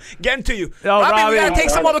time getting to you. Yo, Robbie, we got to take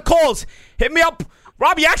some other calls. Hit me up.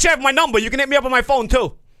 Robbie, you actually have my number. You can hit me up on my phone,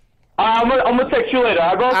 too. I'm going to text you later,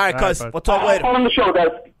 bro? All right, cuz. We'll talk later. On the show, guys.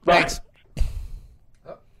 Bye. Thanks.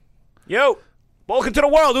 Yo, welcome to the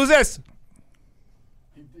world. Who's this?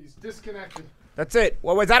 He's disconnected. That's it.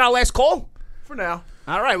 Well, was that our last call? For now.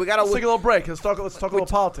 All right, Let's take a little break. Let's talk a little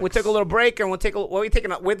politics. We took a little break, and we're taking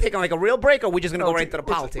like a real break, or we're just gonna go right into the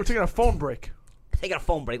politics. We're taking a phone break. Taking a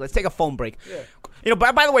phone break. Let's take a phone break. Yeah.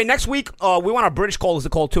 By the way, next week we want our British callers to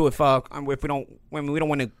call too. If we don't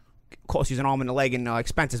want to cost you an arm and a leg and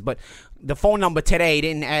expenses, but the phone number today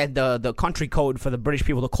didn't add the country code for the British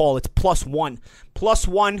people to call. It's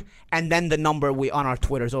 +1, and then the number on our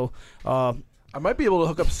Twitter. So I might be able to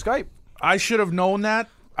hook up Skype. I should have known that.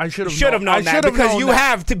 I should have known that because you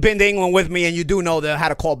have been to England with me and you do know how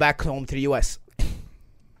to call back home to the U.S.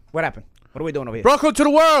 What happened? What are we doing over here? Brooklyn to the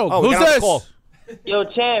world. Oh, who's this? Call. Yo,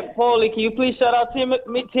 champ, Paulie, can you please shout out Team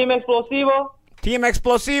Explosivo? Team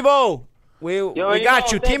Explosivo. We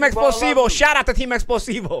got you. Team Explosivo. Shout out to Team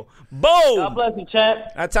Explosivo. Boom. God bless you, champ.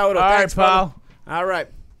 That's how it is. All Thanks, right, pal. Brother.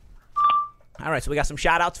 All right, so we got some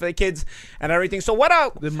shout-outs for the kids and everything. So what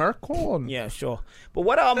Did Merc call? Yeah, sure. But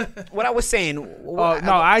what I was saying... no,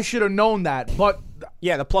 I should have known that, but...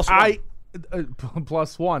 Yeah, the +1.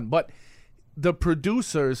 +1, but the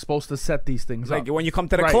producer is supposed to set these things like up. when you come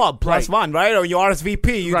to the club, +1, right? Or you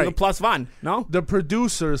RSVP, you do the +1, no? The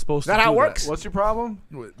producer is supposed to do that how it works? What's your problem?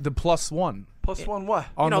 The +1. +1 what?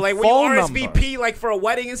 On You know, the like when you phone RSVP, like for a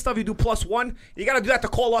wedding and stuff, you do +1. You got to do that to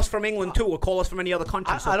call us from England too, or call us from any other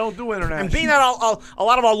country. I don't do international. And being that a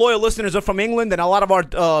lot of our loyal listeners are from England, and a lot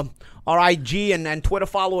of our IG and Twitter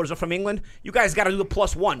followers are from England, you guys got to do the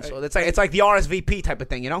 +1. So it's like the RSVP type of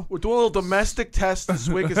thing, you know. We're doing a little domestic test this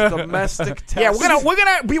week. It's a domestic test. Yeah, we're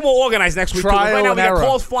gonna be more organized next week. Trial Right now and we got error.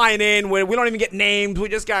 calls flying in. We don't even get names. We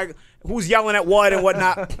just got who's yelling at what and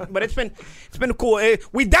whatnot. But it's been cool.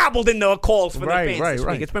 We dabbled in the calls for the fans this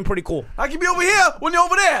week. It's been pretty cool. I can be over here when you're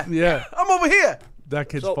over there. Yeah. I'm over here. That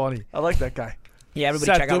kid's funny. I like that guy. Yeah, everybody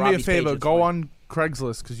Seth, check do out me a Robbie's favor. page. It's Go funny. on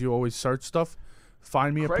Craigslist because you always search stuff.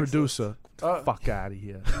 Find me a Craigslist? producer. Fuck out of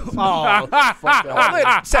here. Oh,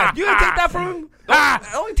 Seth, you gonna take that from him?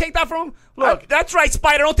 Don't take that from him. Look, that's right,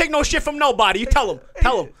 Spider. Don't take no shit from nobody. You tell him.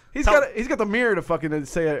 Tell him. He's got the mirror to fucking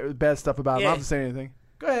say bad stuff about him. I don't have to say anything.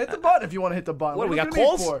 Go ahead, hit the button if you want to hit the button. What, we are you got looking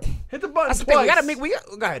at me calls? for? Hit the button That's the twice. thing. We gotta make.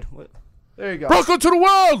 Go ahead. There you go. Brooklyn to the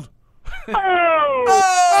world.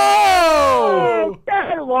 Oh,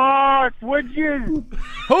 get lost, would you?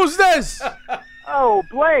 Who's this? Oh,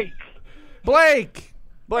 Blake. Blake.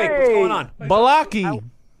 Blake, what's going on? Balaki.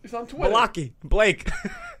 He's on Twitter. Balaki. Blake.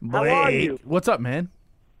 How are you? What's up, man?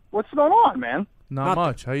 What's going on, man? Not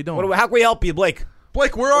much. How you doing? How can we help you, Blake?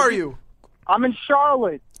 Blake, where are you? I'm in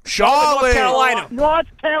Charlotte, North Carolina. North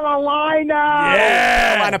Carolina.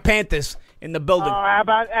 Carolina Panthers in the building. Oh, how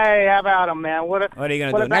about them, man? What What are you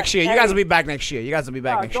gonna do next year? You guys will be back next year. Next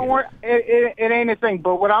don't year. worry, it ain't a thing.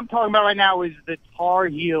 But what I'm talking about right now is the Tar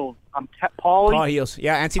Heels. Paulie. Tar Heels.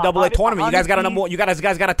 Yeah, NCAA tournament. You guys got a number. You guys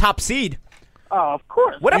got a top seed. Oh, of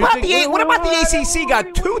course. What about the ACC?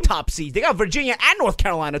 Got 2 top seeds. They got Virginia and North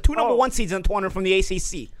Carolina, 2 number 1 seeds in the tournament from the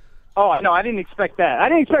ACC. Oh, no, I didn't expect that. I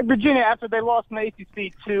didn't expect Virginia after they lost in the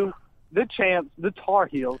ACC to the champs, the Tar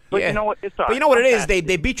Heels. But you know what? It's all right. But you know what it is?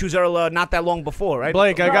 They beat you not that long before, right?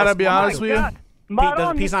 Blake, I gotta be honest with you.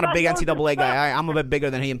 He's not a big NCAA guy. I'm a bit bigger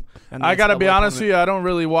than him. I gotta be honest with you. I don't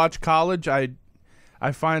really watch college.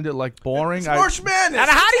 I find it like boring. It's March Madness. And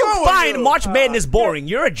how do you find March Madness boring?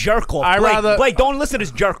 You're a jerk off. Blake, don't listen to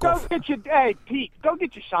this jerk off. Hey, Pete, go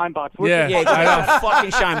get your shine box. Yeah, I know. Fucking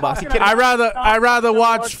shine box. I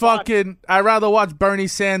rather watch Bernie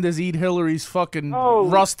Sanders eat Hillary's fucking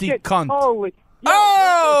rusty cunt. Holy.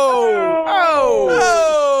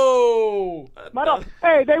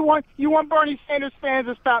 Hey, you want Bernie Sanders fans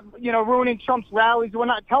to stop, ruining Trump's rallies. We're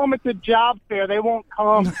not. Tell them it's a job fair. They won't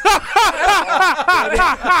come.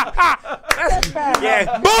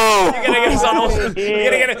 Yeah. Boom! You're gonna get us on those.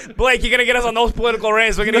 Blake, you're gonna get us on those political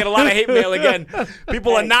rants. We're gonna get a lot of hate mail again.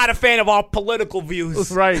 People are not a fan of our political views,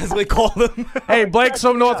 right? As we call them. Hey, Blake's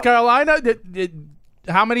from North Carolina.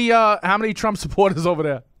 How many Trump supporters over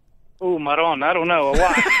there? Oh, Maron, I don't know. A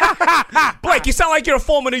lot. Blake, you sound like you're a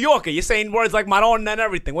former New Yorker. You're saying words like Maron and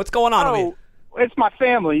everything. What's going on over here? It's my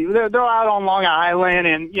family. They're out on Long Island,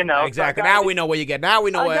 and Exactly. Now we know where you get. Now we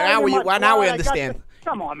know where. Now we understand.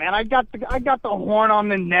 Come on, man. I got the horn on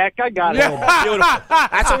the neck. I got it. Beautiful.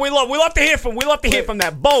 That's what we love. We love to hear from. We love to hear from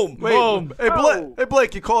that. Boom. Boom. Hey,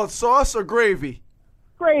 Blake, you call it sauce or gravy?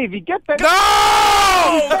 Gravy. Get that.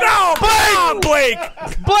 No, Blake.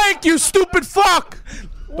 Blake, you stupid fuck.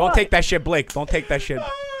 Don't take that shit, Blake. Don't take that shit,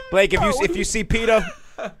 Blake. If you see Peter,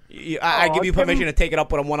 I give you permission to take it up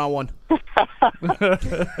with him one-on-one.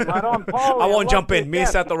 I won't jump in. Me and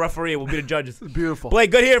Seth, the referee, will be the judges. Beautiful.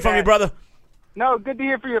 Blake, good hearing from you, brother. No, good to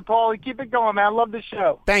hear from you, Paulie. Keep it going, man. I love the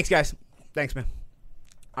show. Thanks, guys. Thanks, man.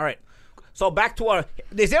 All right. So back to our.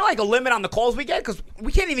 Is there like a limit on the calls we get? Because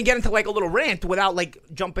we can't even get into like a little rant without like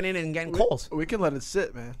jumping in and getting calls. We can let it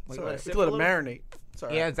sit, man. We can let it marinate.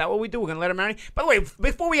 Yeah, is that what we do? We're going to let it marinate? By the way,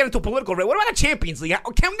 before we get into political rant, what about the Champions League?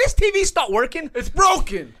 Can this TV start working? It's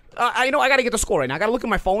broken. I got to get the score right now. I got to look at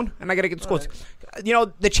my phone, and I got to get the scores.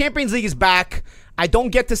 Right. The Champions League is back. I don't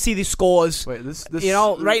get to see the scores. Wait, this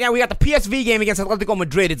right now we got the PSV game against Atletico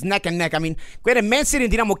Madrid. It's neck and neck. I mean, granted, Man City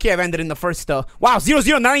and Dinamo Kiev ended in the first, 0-0,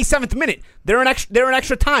 97th minute. They're in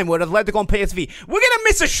extra time with Atletico and PSV. We're going to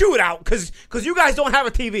miss a shootout because you guys don't have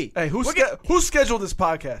a TV. Hey, who scheduled this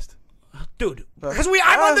podcast? Dude, because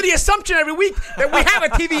I'm under the assumption every week that we have a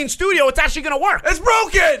TV in studio, it's actually going to work. It's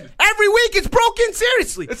broken! Every week it's broken,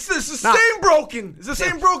 seriously. It's the same broken. It's the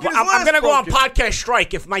same broken as last I'm going to go on broken. podcast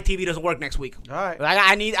strike if my TV doesn't work next week. All right.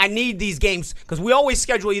 I need these games because we always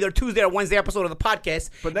schedule either Tuesday or Wednesday episode of the podcast.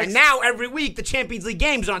 And now every week the Champions League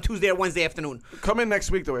games are on Tuesday or Wednesday afternoon. Come in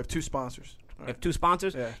next week, though. We have 2 sponsors. You have 2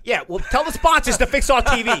 sponsors? Yeah. Well, tell the sponsors to fix our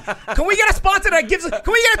TV. Can we get a sponsor that gives us...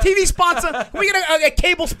 Can we get a TV sponsor? Can we get a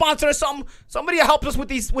cable sponsor or something? Somebody to help us with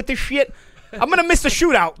this shit. I'm going to miss the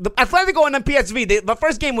shootout. The Atletico and then PSV, the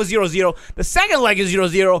first game was 0-0. The second leg is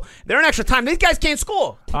 0-0. They're in extra time. These guys can't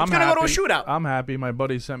score. It's going to go to a shootout. I'm happy. My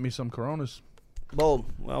buddy sent me some Coronas. Boom.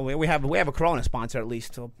 Well, we have a Corona sponsor at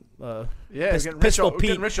least. So, Pistol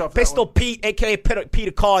Pete, a.k.a.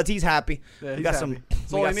 Peter Cards. He's happy. Yeah, we got happy.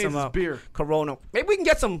 That's all he needs is beer. Corona. Maybe we can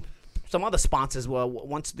get some other sponsors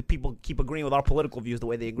once the people keep agreeing with our political views the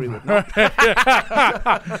way they agree with. No?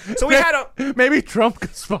 So we had maybe Trump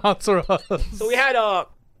could sponsor us. So we had a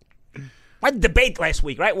debate last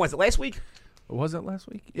week, right? Was it last week? Was it last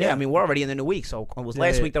week? Yeah, I mean, we're already in the new week, so it was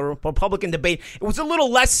last week, the Republican debate. It was a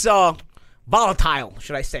little less volatile,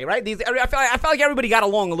 should I say, right? I felt like everybody got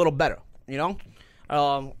along a little better, you know?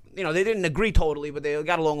 They didn't agree totally, but they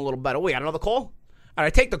got along a little better. We got another call? All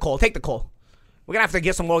right, take the call. We're going to have to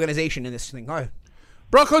get some organization in this thing. All right.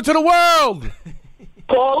 Brooklyn to the world!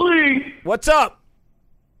 Paulie! What's up?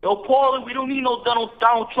 Yo, Paulie, we don't need no Donald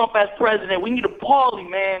Trump as president. We need a Paulie,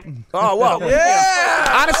 man. Oh, well.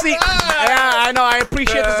 Yeah! Honestly, I know. I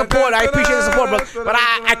appreciate the support. But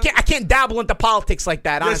I can't dabble into politics like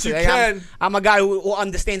that, honestly. Yes, you can. I'm a guy who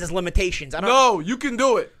understands his limitations. No, you can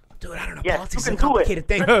do it. Dude, I don't know. Yes, Politics is you a can do it. complicated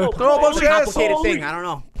thing. Throw a bunch of complicated assholes. thing. I don't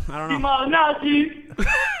know.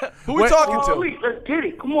 Who we talking to? Paulie, let's get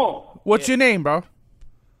it. Come on. What's your name, bro?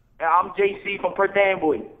 I'm JC from Perth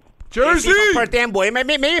Amboy. Jersey! Perth Amboy.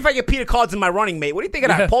 Maybe if I get Peter Cards in my running mate. What do you think of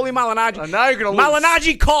that? Paulie Malignaggi. Now you're going to lose.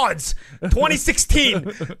 Malignaggi Cards,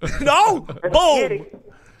 2016. No? Boom.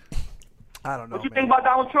 I don't know, What you think about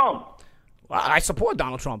Donald Trump? I support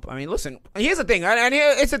Donald Trump. I mean, listen. Here's the thing,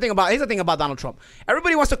 here's the thing about Donald Trump.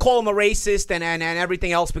 Everybody wants to call him a racist and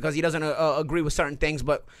everything else because he doesn't agree with certain things.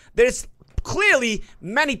 But there's clearly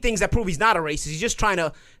many things that prove he's not a racist. He's just trying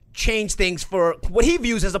to change things for what he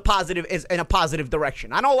views as in a positive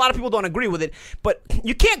direction. I know a lot of people don't agree with it, but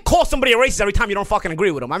you can't call somebody a racist every time you don't fucking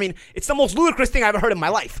agree with him. I mean, it's the most ludicrous thing I've ever heard in my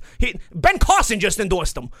life. Ben Carson just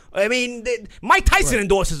endorsed him. I mean, Mike Tyson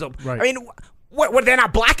endorses him. Right. I mean, what, they're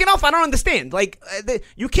not black enough? I don't understand. Like,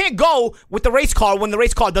 you can't go with the race card when the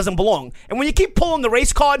race card doesn't belong. And when you keep pulling the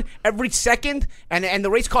race card every second and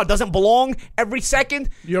the race card doesn't belong every second,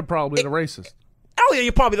 You're probably the racist. Oh yeah,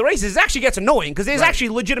 you're probably the racist. It actually gets annoying because there's actually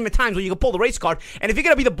legitimate times when you can pull the race card, and if you're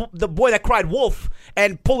gonna be the boy that cried wolf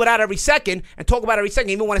and pull it out every second and talk about it every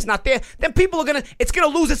second, even when it's not there, then it's gonna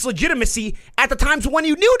lose its legitimacy at the times when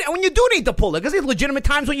you do need to pull it, because there's legitimate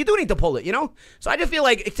times when you do need to pull it, you know. So I just feel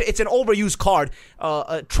like it's an overused card,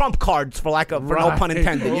 Trump cards for no pun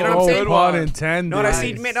intended. You know what I'm saying? No pun intended. Know what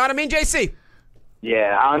I mean, JC?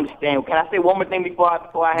 Yeah, I understand. Can I say one more thing before I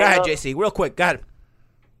Go hang ahead, up? JC. Real quick. Go ahead.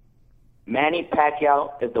 Manny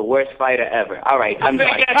Pacquiao is the worst fighter ever. All right, I'm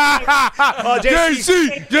done.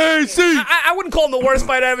 JC. I wouldn't call him the worst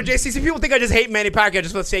fighter ever, JC. See, people think I just hate Manny Pacquiao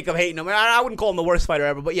just for the sake of hating him. I wouldn't call him the worst fighter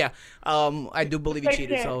ever, but yeah, I do believe he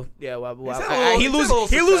cheated. So yeah, he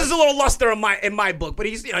loses a little luster in my book, but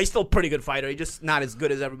he's still a pretty good fighter. He's just not as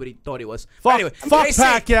good as everybody thought he was. Fuck Anyway,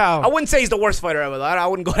 Pacquiao. I wouldn't say he's the worst fighter ever, though. I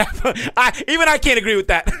wouldn't go that far. Even I can't agree with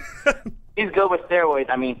that. He's good with steroids.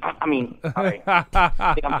 I mean, all right. I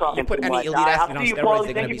think I'm talking Put too any much. elite I'll athlete on see you, steroids, Paulie. they're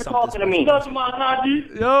Thank gonna you be for something talking to me.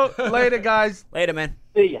 Yo, later, guys. Later, man.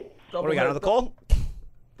 See ya. What do we got? Another call?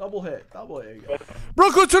 Double hit.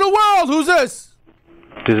 Brooklyn to the world. Who's this?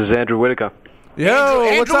 This is Andrew Whitaker. Yo,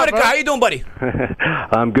 Andrew what's up, Whitaker, bro? how you doing, buddy?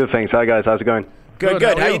 I'm good, thanks. Hi, guys. How's it going? Good.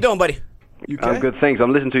 How you doing, buddy? I'm good, thanks.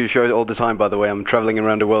 I'm listening to your show all the time, by the way. I'm traveling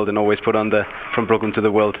around the world and always put on the From Brooklyn to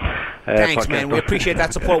the World Thanks, podcast. man. We appreciate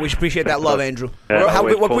that support. We appreciate that love, Andrew. Always What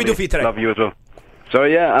can call we do me. for you today? Love you as well. So,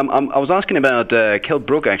 yeah, I was asking about Kell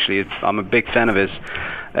Brook, actually. I'm a big fan of his.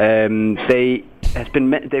 They've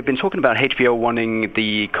been talking about HBO wanting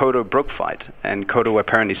the Cotto-Brook fight, and Cotto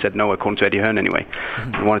apparently said no, according to Eddie Hearn anyway.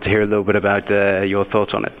 I wanted to hear a little bit about your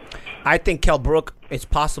thoughts on it. I think Kell Brook is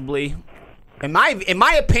possibly... In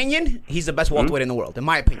my opinion, he's the best welterweight in the world. In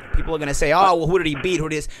my opinion, people are gonna say, "Oh, well, who did he beat? Who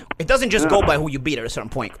did this?" It doesn't just go by who you beat at a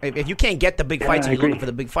certain point. If you can't get the big fights and you're looking for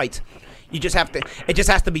the big fights, you just have to. It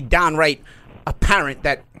just has to be downright apparent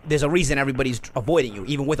that there's a reason everybody's avoiding you,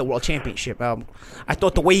 even with a world championship. I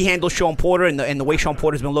thought the way he handled Sean Porter and the way Sean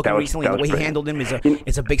Porter's been looking recently, and the way he handled him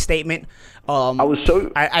is a big statement.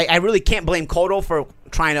 I really can't blame Cotto for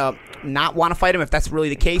trying to not want to fight him if that's really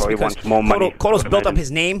the case, because Cotto's built up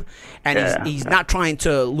his name, and he's not trying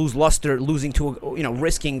to lose luster,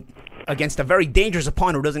 risking against a very dangerous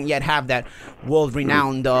opponent who doesn't yet have that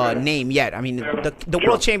world-renowned name yet. I mean, the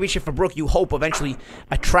world championship for Brook, you hope eventually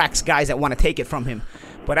attracts guys that want to take it from him.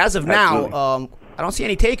 But as of now, don't see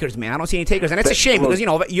any takers, man. I don't see any takers, and it's a shame because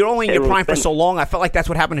you're only in your prime for so long. I felt like that's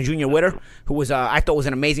what happened to Junior Witter, who was I thought was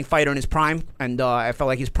an amazing fighter in his prime, and I felt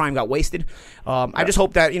like his prime got wasted. I just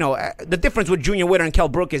hope that the difference with Junior Witter and Kell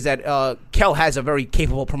Brook is that Kell has a very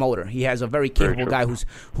capable promoter. He has a very capable guy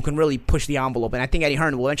who can really push the envelope, and I think Eddie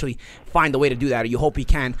Hearn will eventually find a way to do that. Or you hope he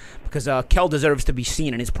can, because Kell deserves to be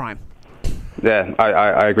seen in his prime. Yeah,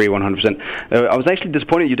 I agree 100%. I was actually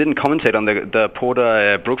disappointed you didn't commentate on the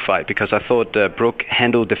Porter-Brook fight, because I thought Brook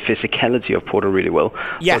handled the physicality of Porter really well.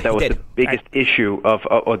 Yeah, that was the biggest issue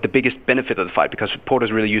or the biggest benefit of the fight, because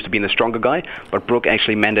Porter's really used to being the stronger guy, but Brook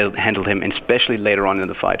actually handled him, and especially later on in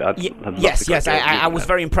the fight. Yes, I was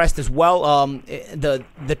very impressed as well.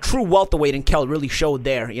 The true welterweight in Kell really showed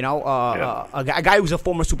there. A guy who's a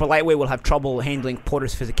former super lightweight will have trouble handling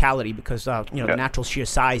Porter's physicality because the natural sheer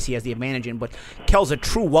size he has the advantage in. But Kell's a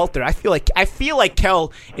true welter. I feel like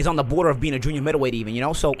Kell is on the border of being a junior middleweight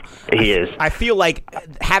even. So he is. I feel like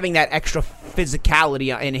having that extra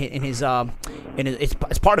physicality in his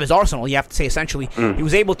it's part of his arsenal. You have to say essentially he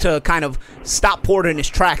was able to kind of stop Porter in his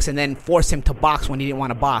tracks and then force him to box when he didn't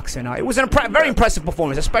want to box. And it was a very impressive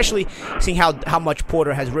performance, especially seeing how much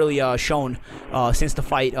Porter has really shown since the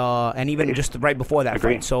fight and even just right before that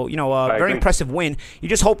fight. So very impressive win. You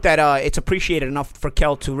just hope that it's appreciated enough for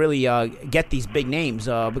Kell to really get these big names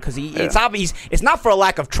because it's obvious it's not for a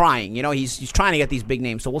lack of trying. He's trying to get these big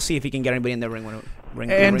names. So we'll see if he can get anybody in the ring.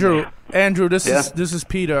 Andrew, this is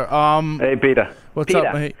Peter. Hey, Peter. What's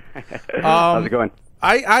up, mate? How's it going?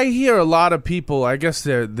 I hear a lot of people. I guess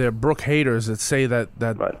they're Brook haters that say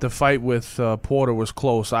that the fight with Porter was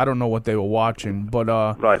close. I don't know what they were watching, but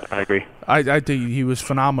right, I agree. I think he was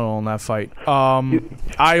phenomenal in that fight.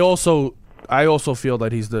 I also feel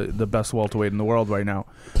that he's the best welterweight in the world right now.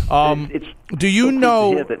 Do you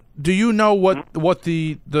know what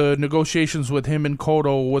the negotiations with him and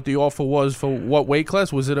Cotto, what the offer was for what weight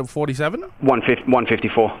class? Was it at 47?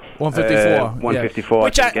 154.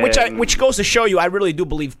 154. Which goes to show you, I really do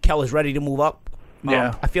believe Kell is ready to move up.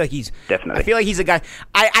 Yeah, I feel like he's definitely. I feel like he's a guy.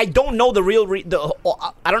 I don't know the real.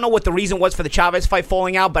 I don't know what the reason was for the Chavez fight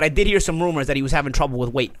falling out, but I did hear some rumors that he was having trouble with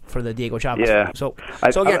weight for the Diego Chavez fight. So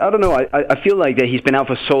again, I don't know. I feel like that he's been out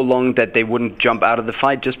for so long that they wouldn't jump out of the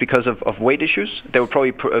fight just because of weight issues. They would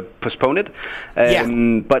probably postpone it.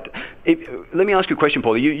 But let me ask you a question,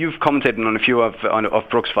 Paulie. You've commentated on a few of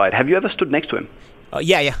Brook's fight. Have you ever stood next to him?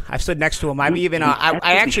 Yeah, I've stood next to him. I've even I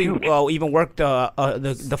actually even worked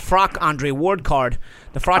the Frock Andre Ward card,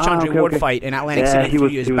 the Froch Andre Ward fight in Atlantic City a few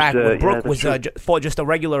years back. Where Brook was fought just a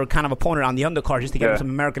regular kind of opponent on the undercard just to get him some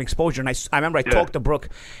American exposure. And I remember I talked to Brook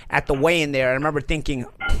at the weigh-in there. I remember thinking,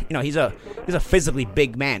 he's a physically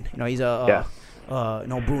big man. He's a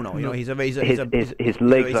no Bruno. He's a legs he's a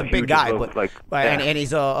big guy, and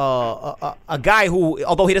he's a guy who,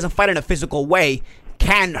 although he doesn't fight in a physical way,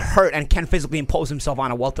 can hurt and can physically impose himself on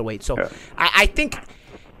a welterweight. So I think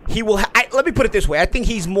he will. Let me put it this way: I think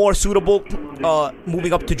he's more suitable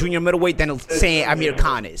moving up to junior middleweight than say Amir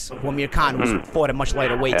Khan is. Amir Khan was fought at much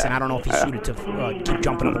lighter weights, and I don't know if he's suited to keep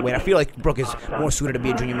jumping up in weight. I feel like Brook is more suited to be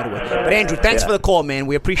a junior middleweight. But Andrew, thanks for the call, man.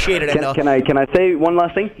 We appreciate it. Can I say one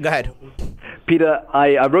last thing? Go ahead. Peter,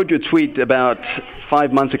 I wrote you a tweet about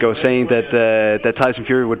 5 months ago saying that Tyson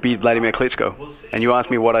Fury would beat Vladimir Klitschko, and you asked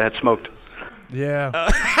me what I had smoked. Yeah.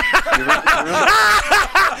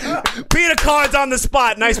 Peter Card's on the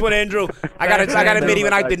spot. Nice one, Andrew. I gotta admit,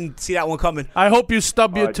 even I didn't see that one coming. I hope you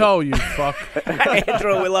stub your toe, you fuck.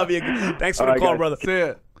 Andrew, we love you. Thanks for the call, brother. See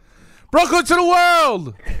it. Brooklyn to the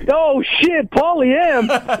world. Oh shit, Paulie M.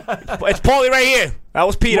 It's Paulie right here. That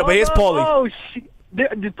was Peter, but here's Paulie. Oh shit,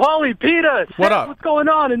 Paulie, Peter. What up? What's going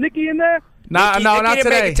on? Is Nikki in there? No, not Nikki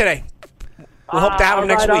today. Make it today. We hope to have him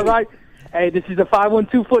next week. All right. Hey, this is the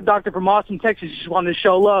 512-foot doctor from Austin, Texas. Just wanted to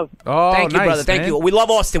show love. Oh, thank you, nice, brother. Thank you. We love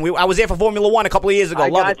Austin. I was there for Formula One a couple of years ago. I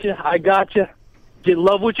got you.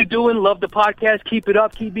 Love what you're doing. Love the podcast. Keep it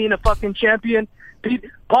up. Keep being a fucking champion.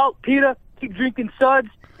 Peter, keep drinking suds.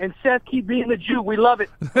 And Seth, keep being the Jew. We love it.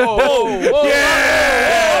 Yeah.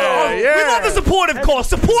 We love the supportive call.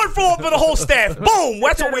 Support for the whole staff. Boom.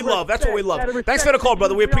 That's what we love. That's what we love. Thanks for the call,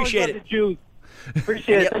 brother. We appreciate it.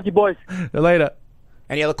 Appreciate it. Thank you, boys. Later.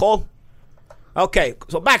 Any other call? Okay,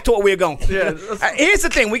 so back to what we were going. Yeah. Here's the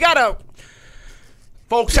thing. We got to,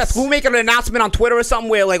 folks, Seth, we'll make an announcement on Twitter or something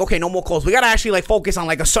where, okay, no more calls. We got to actually, focus on,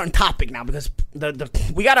 a certain topic now because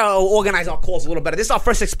we got to organize our calls a little better. This is our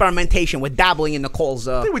first experimentation. We're dabbling in the calls.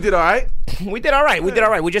 I think we did all right. We did all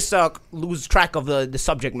right. We just lose track of the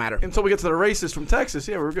subject matter. Until we get to the racist from Texas.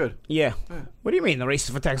 Yeah, we're good. Yeah. What do you mean, the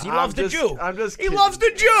racist from Texas? He loves the Jew. I'm just kidding. He loves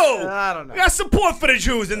the Jew. I don't know. We got support for the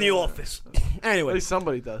Jews in the office. Anyway. At least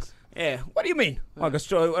somebody does. Yeah. What do you mean? Because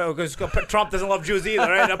Trump doesn't love Jews either,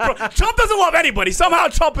 right? Trump doesn't love anybody. Somehow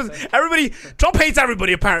Trump hates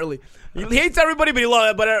everybody. Apparently, he hates everybody,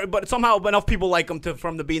 but somehow enough people like him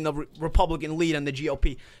from being the Republican lead in the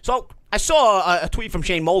GOP. So I saw a tweet from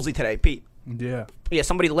Shane Mosley today, Pete. Yeah. Yeah,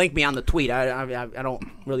 somebody linked me on the tweet. I don't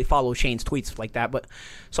really follow Shane's tweets like that, but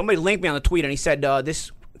somebody linked me on the tweet, and he said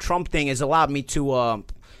this Trump thing has allowed me to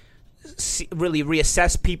really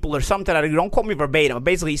reassess people or something. Don't quote me verbatim. But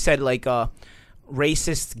basically, he said like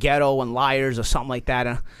racist, ghetto, and liars or something like that.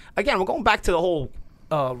 And again, we're going back to the whole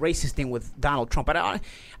racist thing with Donald Trump.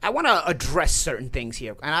 I want to address certain things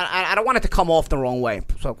here, and I don't want it to come off the wrong way.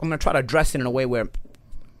 So I'm going to try to address it in a way where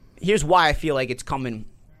here's why I feel like it's coming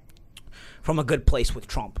from a good place with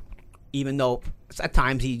Trump, even though at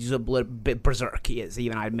times he's a little bit berserk. He is,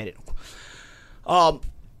 even I admit it.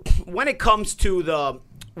 When it comes to the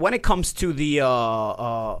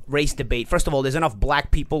race debate, first of all, there's enough black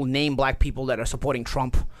people that are supporting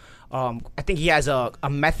Trump. I think he has a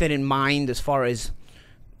method in mind as far as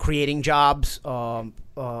creating jobs.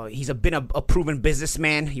 He's been a proven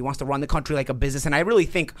businessman. He wants to run the country like a business, and I really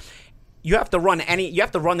think you have to run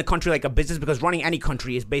the country like a business, because running any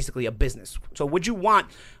country is basically a business. So would you want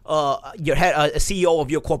a CEO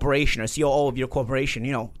of your corporation or COO of your corporation,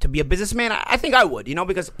 to be a businessman? I think I would,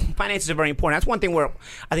 because finances are very important. That's one thing where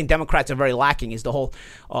I think Democrats are very lacking, is the whole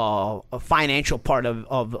financial part of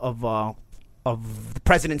the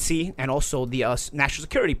presidency, and also the national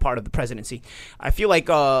security part of the presidency. I feel like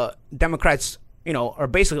Democrats are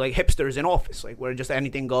basically like hipsters in office, like where just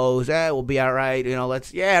anything goes. We'll be all right.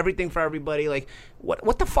 Everything for everybody. Like,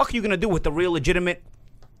 what the fuck are you gonna do with the real legitimate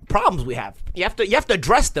problems we have? You have to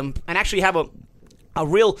address them and actually have a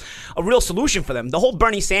real solution for them. The whole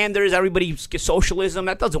Bernie Sanders, everybody socialism,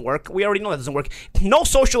 that doesn't work. We already know that doesn't work. No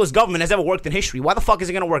socialist government has ever worked in history. Why the fuck is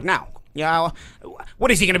it gonna work now? What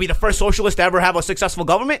is he gonna be, the first socialist to ever have a successful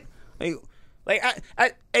government?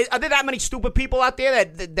 Are there that many stupid people out there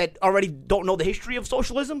that already don't know the history of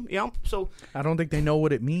socialism? So I don't think they know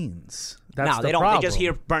what it means. That's they don't. problem. They just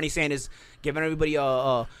hear Bernie Sanders giving everybody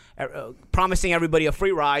promising everybody a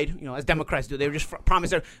free ride. As Democrats do, they just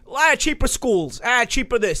promise cheaper schools,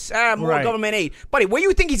 cheaper this, more government aid. Buddy, where do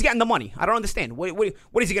you think he's getting the money? I don't understand. What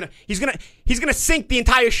is he gonna? He's gonna sink the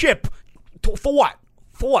entire ship. For what?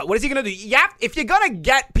 For what? What is he gonna do? If you're gonna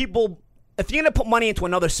get people. If you're going to put money into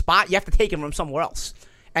another spot, you have to take it from somewhere else.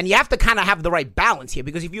 And you have to kind of have the right balance here,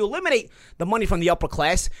 because if you eliminate the money from the upper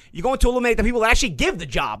class, you're going to eliminate the people that actually give the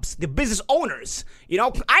jobs, the business owners.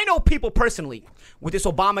 I know people personally with this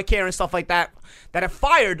Obamacare and stuff like that have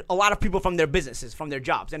fired a lot of people from their businesses, from their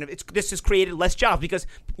jobs. And this has created less jobs, because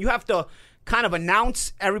you have to kind of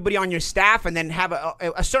announce everybody on your staff, and then have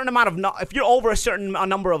a certain amount of, if you're over a certain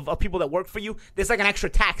number of people that work for you, there's like an extra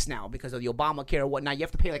tax now because of the Obamacare or whatnot. You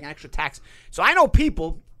have to pay like an extra tax. So I know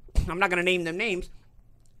people, I'm not going to name them names,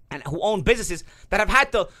 and who own businesses that have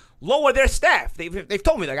had to lower their staff. They've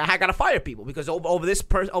told me, like, I got to fire people because over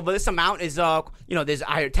this amount is there's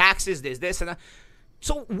higher taxes, there's this and that.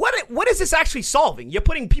 So what is this actually solving? You're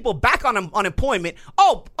putting people back on unemployment.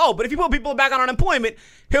 But if you put people back on unemployment,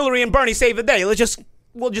 Hillary and Bernie save the day.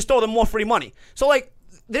 We'll just throw them more free money. So like,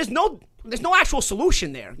 there's no actual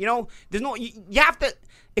solution there. You have to,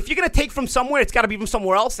 if you're gonna take from somewhere, it's got to be from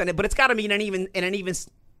somewhere else, but it's got to be in an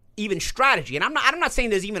even strategy. And I'm not saying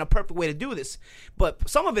there's even a perfect way to do this, but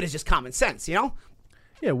some of it is just common sense.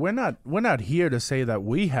 Yeah, we're not here to say that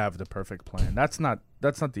we have the perfect plan. That's not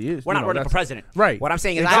the issue. We're not running for president. Right. What I'm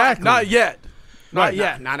saying is exactly. Not yet. Not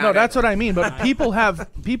yet. No, that's what I mean. But people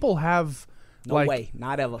have no way,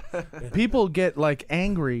 not ever. People get like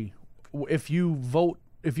angry if you vote.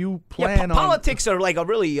 If you plan on politics are like a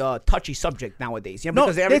really touchy subject nowadays.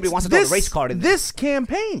 Because everybody wants to throw the race card in there. This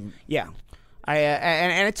campaign. Yeah,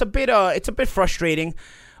 and it's a bit frustrating.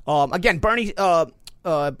 Again, Bernie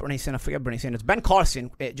Sanders, I forget Bernie Sanders. Ben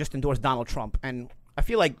Carson just endorsed Donald Trump, and I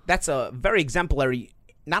feel like that's a very exemplary,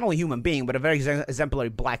 not only human being, but a very exemplary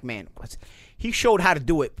black man. He showed how to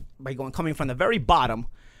do it by coming from the very bottom,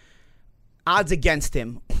 odds against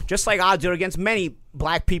him, just like odds are against many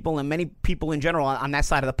black people and many people in general on that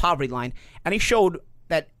side of the poverty line. And he showed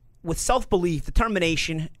that with self-belief,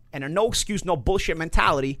 determination, and a no excuse, no bullshit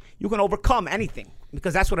mentality, you can overcome anything.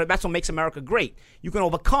 Because that's what makes America great. You can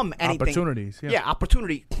overcome anything. Opportunities. Yeah,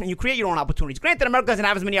 opportunity. And you create your own opportunities. Granted, America doesn't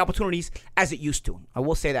have as many opportunities as it used to. I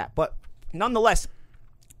will say that. But nonetheless,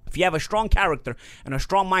 if you have a strong character and a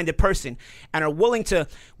strong-minded person and are willing to,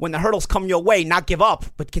 when the hurdles come your way, not give up,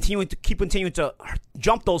 but continue to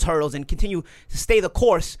jump those hurdles and continue to stay the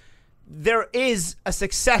course, there is a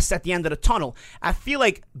success at the end of the tunnel. I feel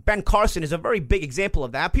like Ben Carson is a very big example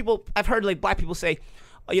of that. I've heard like black people say,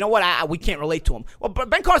 you know what, we can't relate to him. Well,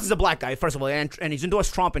 Ben Carson's a black guy, first of all, and he's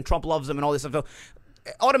endorsed Trump, and Trump loves him and all this stuff. So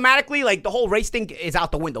automatically, like, the whole race thing is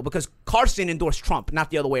out the window because Carson endorsed Trump, not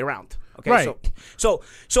the other way around. Okay, right. So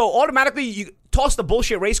automatically you toss the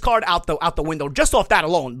bullshit race card out the window just off that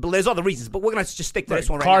alone. But there's other reasons. But we're gonna just stick to this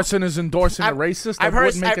one right Carson now. is endorsing a racist. That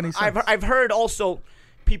wouldn't make any sense. I've heard also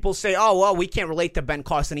people say, "Oh well, we can't relate to Ben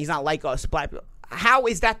Carson. He's not like us black people." How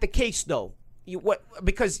is that the case though?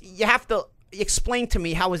 Because you have to explain to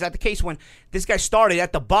me how is that the case when this guy started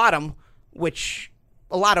at the bottom, which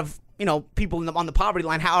a lot of people on the poverty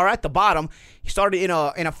line are at the bottom. He started in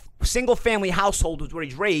a single family household where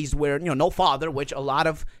he's raised, where no father, which a lot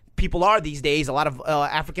of people are these days. A lot of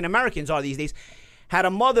African Americans are these days. Had a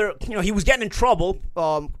mother, he was getting in trouble.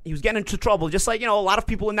 He was getting into trouble, just like a lot of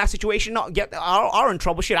people in that situation are in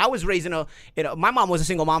trouble. Shit, I was raised my mom was a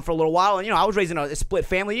single mom for a little while, and I was raised in a split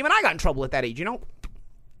family. Even I got in trouble at that age.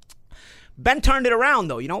 Ben turned it around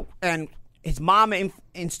though, and his mom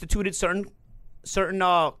instituted certain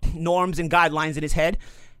norms and guidelines in his head,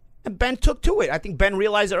 and Ben took to it. I think Ben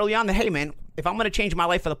realized early on that, hey man, if I'm going to change my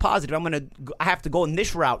life for the positive, I have to go in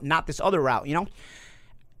this route, not this other route.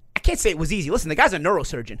 I can't say it was easy. Listen, the guy's a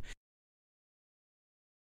neurosurgeon.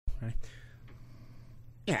 Right.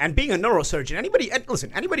 Yeah, and being a neurosurgeon, anybody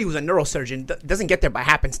who's a neurosurgeon doesn't get there by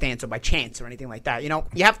happenstance or by chance or anything like that.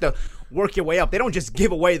 You have to work your way up. They don't just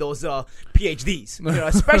give away those PhDs,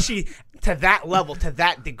 especially to that level, to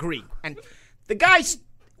that degree. And the guy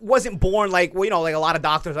wasn't born like a lot of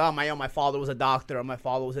doctors. Oh, my father was a doctor, or my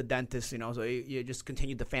father was a dentist. So you just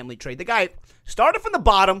continued the family trade. The guy started from the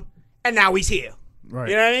bottom, and now he's here. Right.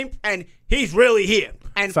 You know what I mean? And he's really here.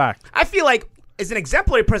 And fact. I feel like as an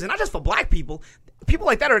exemplary president, not just for black people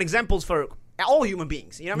like that are examples for all human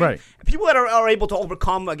beings. You know what I mean? Right. People that are able to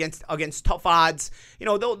overcome against tough odds.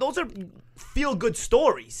 Those are feel good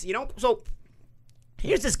stories. So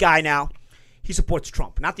here's this guy now. He supports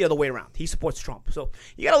Trump, not the other way around. He supports Trump. So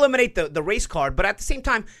you got to eliminate the race card. But at the same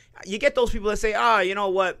time, you get those people that say, you know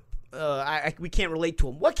what, we can't relate to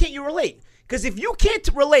him. What can't you relate? Because if you can't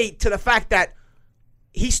relate to the fact that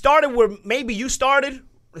he started where maybe you started,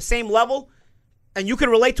 the same level, and you can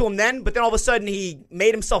relate to him then, but then all of a sudden he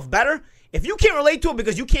made himself better. If you can't relate to him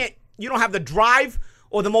because you don't have the drive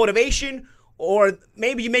or the motivation, or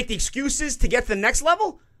maybe you make the excuses to get to the next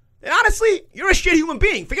level, then honestly, you're a shit human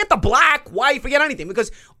being. Forget the black, white, forget anything,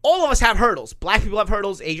 because all of us have hurdles. Black people have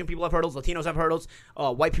hurdles, Asian people have hurdles, Latinos have hurdles,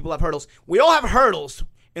 white people have hurdles. We all have hurdles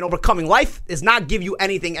in overcoming. Life does not give you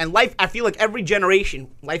anything, and life, I feel like every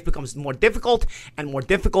generation, life becomes more difficult and more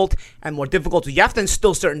difficult and more difficult. So you have to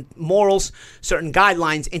instill certain morals, certain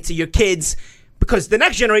guidelines into your kids, because the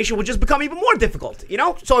next generation will just become even more difficult,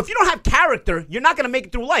 So if you don't have character, you're not going to make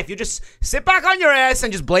it through life. You just sit back on your ass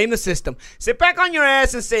and just blame the system. Sit back on your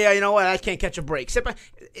ass and say, you know what, I can't catch a break. Sit back.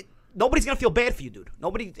 Nobody's going to feel bad for you, dude.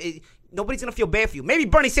 Nobody's going to feel bad for you. Maybe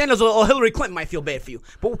Bernie Sanders or Hillary Clinton might feel bad for you.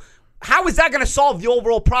 But how is that going to solve the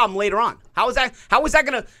overall problem later on? How is that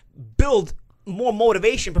going to build more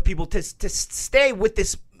motivation for people to stay with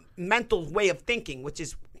this mental way of thinking, which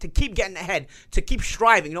is to keep getting ahead, to keep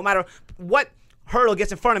striving, no matter what hurdle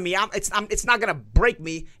gets in front of me. It's not gonna break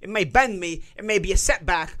me. It may bend me. It may be a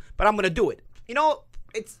setback, but I'm gonna do it.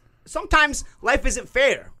 It's sometimes life isn't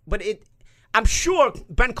fair, but I'm sure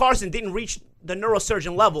Ben Carson didn't reach the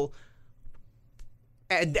neurosurgeon level,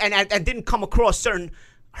 and didn't come across certain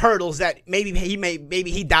hurdles that maybe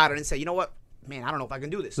he doubted and said, you know what, man, I don't know if I can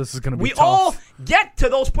do this. This is gonna be tough. We all get to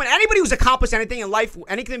those points. Anybody who's accomplished anything in life,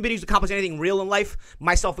 anybody who's accomplished anything real in life,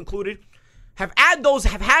 myself included, have had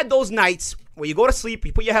those nights where you go to sleep,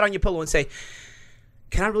 you put your head on your pillow and say,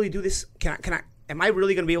 can I really do this? Am I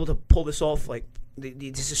really going to be able to pull this off? Like,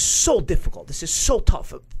 this is so difficult. This is so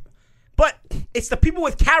tough. But it's the people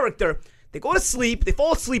with character. They go to sleep. They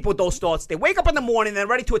fall asleep with those thoughts. They wake up in the morning. They're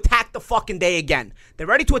ready to attack the fucking day again. They're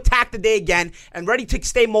ready to attack the day again and ready to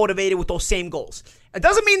stay motivated with those same goals. It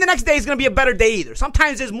doesn't mean the next day is going to be a better day either.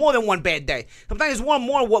 Sometimes there's more than one bad day. Sometimes there's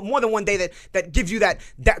more than one day that gives you that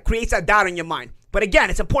creates that doubt in your mind. But again,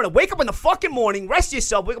 it's important. Wake up in the fucking morning, rest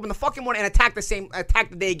yourself, wake up in the fucking morning and attack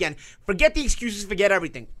the day again. Forget the excuses, forget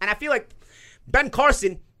everything. And I feel like Ben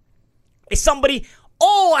Carson is somebody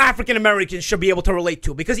all African Americans should be able to relate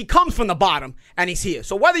to, because he comes from the bottom and he's here.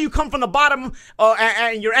 So whether you come from the bottom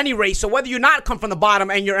and you're any race, or whether you not come from the bottom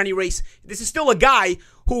and you're any race, this is still a guy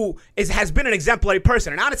who has been an exemplary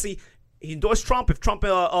person. And honestly, he endorsed Trump. If Trump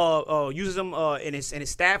uses him in his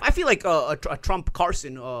staff, I feel like a Trump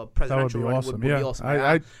Carson presidential run would be awesome.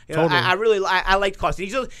 I totally. I really like Carson.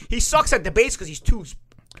 He sucks at debates because he's too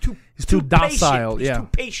He's too docile. Patient. He's too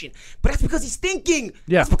patient. But that's because he's thinking.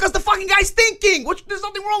 Yeah. That's because the fucking guy's thinking. There's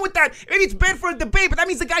nothing wrong with that. Maybe it's bad for a debate, but that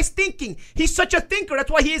means the guy's thinking. He's such a thinker.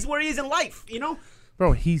 That's why he is where he is in life. You know.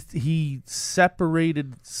 Bro, he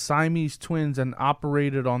separated Siamese twins and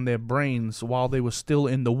operated on their brains while they were still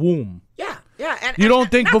in the womb. Yeah. And, you don't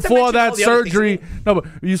think before that surgery? No, but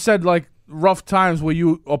you said like rough times where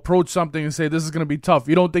you approach something and say this is going to be tough.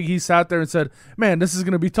 You don't think he sat there and said, "Man, this is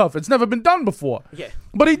going to be tough. It's never been done before." Yeah,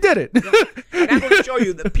 but he did it. Yeah. And I'm going to show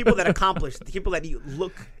you the people that accomplished, the people that you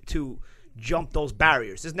look to jump those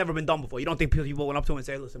barriers. This has never been done before. You don't think people went up to him and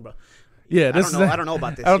say, "Listen, bro." Yeah, I don't know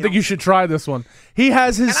about this. I don't think you should try this one. He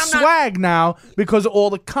has his swag now because of all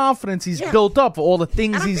the confidence he's built up, all the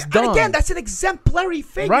things he's done. And again, that's an exemplary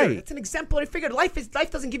figure. Right. It's an exemplary figure. Life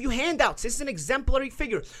doesn't give you handouts. This is an exemplary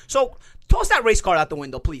figure. So toss that race card out the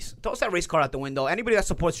window, please. Toss that race card out the window. Anybody that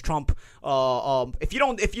supports Trump, if you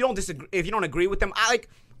don't agree with them,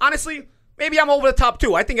 honestly. Maybe I'm over the top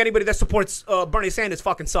too. I think anybody that supports Bernie Sanders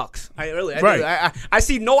fucking sucks. I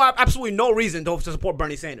see absolutely no reason to support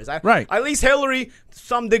Bernie Sanders. At least Hillary, to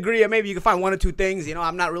some degree, maybe you can find one or two things. You know,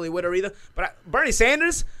 I'm not really with her either. But Bernie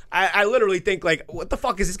Sanders, I literally think like, what the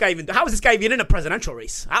fuck is this guy even? How is this guy even in a presidential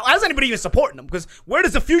race? How is anybody even supporting him? Because where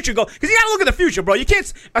does the future go? Because you got to look at the future, bro. You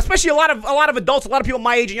can't, especially a lot of adults, a lot of people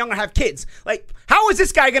my age and younger have kids. Like, how is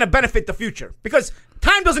this guy going to benefit the future? Because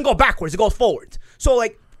time doesn't go backwards; it goes forwards. So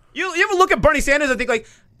like. You ever look at Bernie Sanders and think, like,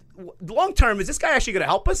 long term, is this guy actually going to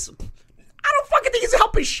help us? I don't fucking think he's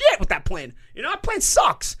helping shit with that plan. You know, that plan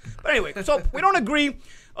sucks. But anyway, so we don't agree.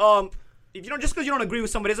 If just because you don't agree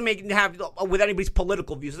with somebody doesn't make you have with anybody's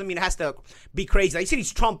political views. Doesn't mean it has to be crazy. Like, you see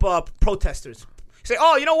these Trump protesters say,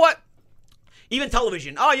 "Oh, you know what?" Even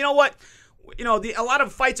television. "Oh, you know what?" You know, a lot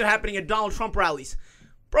of fights are happening at Donald Trump rallies.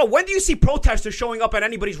 Bro, when do you see protesters showing up at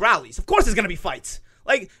anybody's rallies? Of course, there's going to be fights.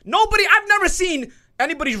 Like I've never seen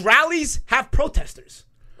anybody's rallies have protesters.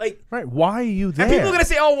 Like, right? Why are you there? And people are gonna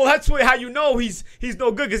say, "Oh, well, that's how you know he's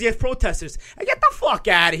no good because he has protesters." And get the fuck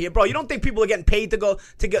out of here, bro! You don't think people are getting paid to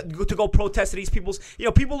go protest to these people's? You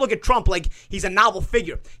know, people look at Trump like he's a novel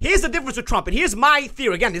figure. Here's the difference with Trump, and here's my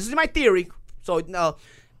theory. Again, this is my theory. So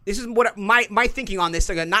this is what my thinking on this.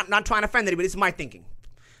 Again, not trying to offend anybody. This is my thinking.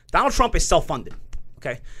 Donald Trump is self-funded.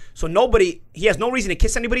 Okay, so he has no reason to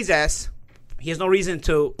kiss anybody's ass. He has no reason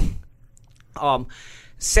to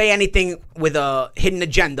say anything with a hidden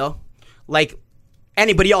agenda like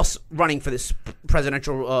anybody else running for this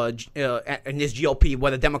presidential in this GOP,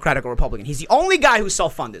 whether Democratic or Republican. He's the only guy who's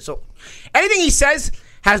self-funded. So anything he says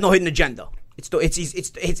has no hidden agenda.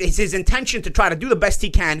 It's his intention to try to do the best he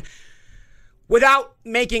can without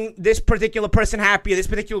making this particular person happy or this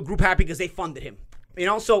particular group happy because they funded him. You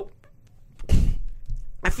know, so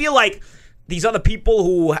I feel like these other people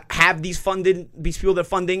who have these people they're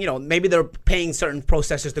funding, you know, maybe they're paying certain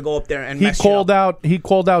processors to go up there and he called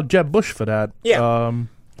out Jeb Bush for that. Yeah.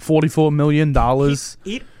 $44 million.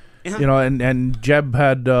 You know, and Jeb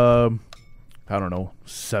had I don't know,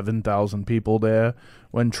 7,000 people there.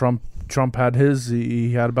 When Trump had his,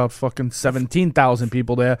 he had about fucking 17,000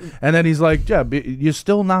 people there. And then he's like, Jeb, you're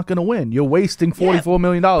still not going to win. You're wasting $44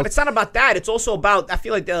 million. But it's not about that. It's also about, I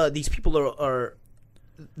feel like these people are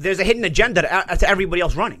there's a hidden agenda to everybody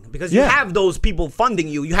else running because you have those people funding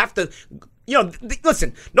you. You have to,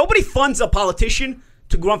 listen, nobody funds a politician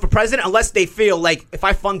to run for president unless they feel like if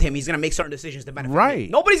I fund him, he's going to make certain decisions to benefit me.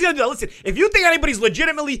 Nobody's going to do that. Listen, if you think anybody's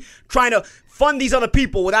legitimately trying to fund these other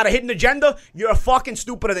people without a hidden agenda, you're fucking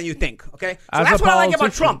stupider than you think, okay? So that's what I like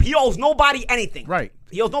about Trump. He owes nobody anything. Right.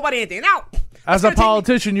 He owes nobody anything. Now, as a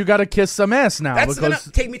politician, you got to kiss some ass now. That's going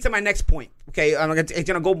to take me to my next point. Okay, it's going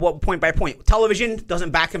to go point by point. Television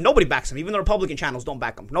doesn't back him. Nobody backs him. Even the Republican channels don't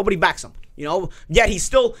back him. Nobody backs him. You know, yet he's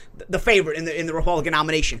still the favorite in the Republican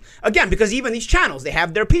nomination. Again, because even these channels, they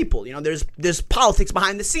have their people. You know, there's politics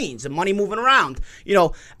behind the scenes and money moving around. You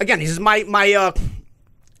know, again, this is my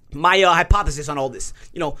hypothesis on all this.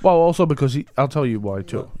 You know, well, also because I'll tell you why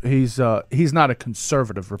too. He's not a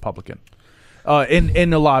conservative Republican,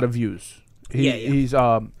 in a lot lot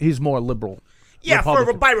he's more liberal. Yeah,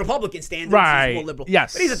 by Republican standards, he's more liberal.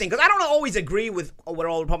 Yes, but here's the thing, because I don't always agree with what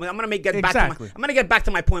all Republicans. I'm going to get back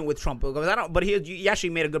to my point with Trump because I don't. But you actually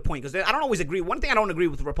made a good point because I don't always agree. One thing I don't agree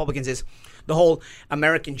with the Republicans is the whole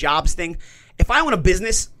American jobs thing. If I own a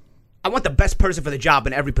business, I want the best person for the job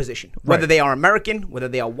in every position, whether they are American, whether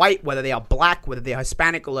they are white, whether they are black, whether they are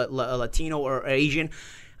Hispanic or Latino or Asian.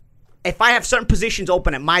 If I have certain positions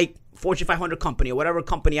open at my Fortune 500 company or whatever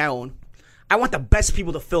company I own, I want the best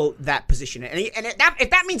people to fill that position. And if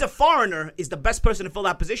that means a foreigner is the best person to fill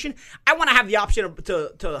that position, I want to have the option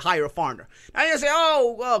to hire a foreigner. Now you're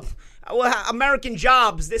going to say, American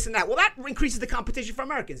jobs, this and that. Well, that increases the competition for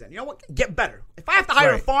Americans then. You know what? Get better. If I have to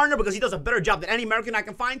hire a foreigner because he does a better job than any American I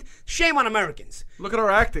can find, shame on Americans. Look at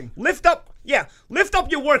our acting. Lift up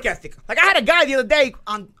your work ethic. Like I had a guy the other day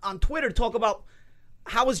on Twitter talk about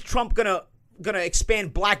how is Trump gonna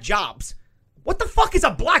expand black jobs. What the fuck is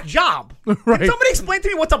a black job? Right. Can somebody explain to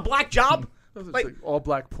me what's a black job? Like all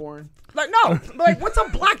black porn. Like no, like what's a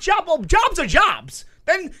black job? Well, jobs are jobs.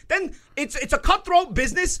 Then it's a cutthroat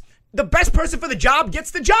business. The best person for the job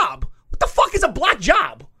gets the job. What the fuck is a black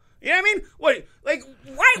job? You know what I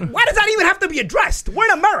mean? Why does that even have to be addressed? We're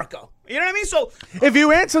in America. You know what I mean? So if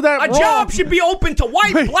you answer that wrong, job should be open to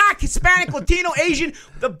white, black, Hispanic, Latino, Asian,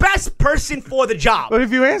 the best person for the job. But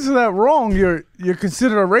if you answer that wrong, you're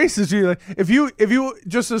considered a racist. You're like, if you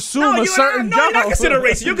just assume a certain job. You're not considered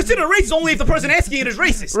racist. You're considered racist only if the person asking it is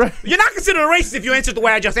racist. Right. You're not considered racist if you answer the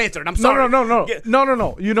way I just answered. I'm sorry. No.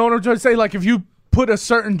 You know what I'm trying to say? Like if you put a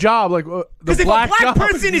certain job, like because if a black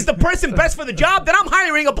person is the person best for the job, then I'm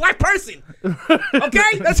hiring a black person.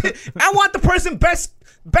 Okay, that's it. I want the person best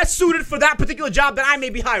suited for that particular job that I may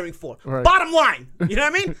be hiring for. Right. Bottom line, you know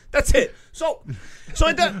what I mean? That's it.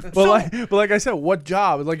 But like I said, what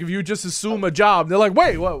job? Like if you just assume a job, they're like,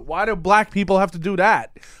 wait, why do black people have to do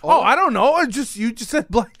that? Oh, I don't know. You just said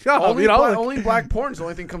black job. Only black porn is the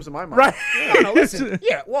only thing that comes to my mind. Right. No, listen.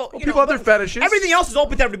 Yeah, well people have their fetishes. Everything else is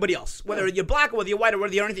open to everybody else. Whether you're black or whether you're white or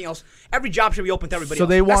whether you're anything else, every job should be open to everybody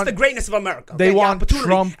else. That's the greatness of America. They want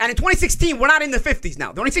Trump. And in 2016, we're not in the 50s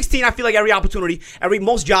now. 2016, I feel like every opportunity,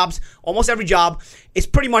 almost every job is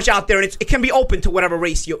pretty much out there, and it can be open to whatever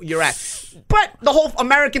race you're at. But the whole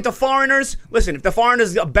American to foreigners, listen, if the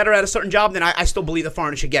foreigners are better at a certain job, then I still believe the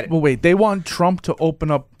foreigners should get it. Well, wait, they want Trump to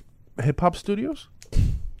open up hip-hop studios? What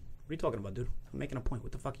are you talking about, dude? I'm making a point.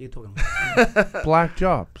 What the fuck are you talking about? Black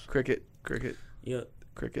jobs. Cricket. Yeah.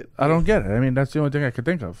 Cricket. I don't get it. I mean, that's the only thing I could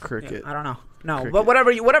think of. Cricket. Yeah, I don't know. No, cricket. But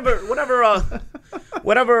whatever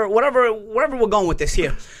we're going with this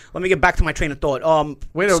here. Let me get back to my train of thought.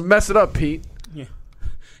 Way to mess it up, Pete. Yeah.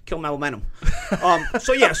 Kill my momentum.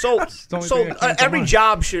 Every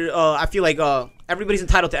job should. I feel like everybody's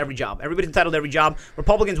entitled to every job.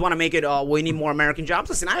 Republicans want to make it. We need more American jobs.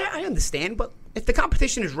 Listen, I understand, but if the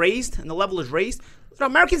competition is raised and the level is raised,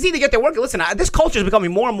 Americans need to get their work. Listen, this culture is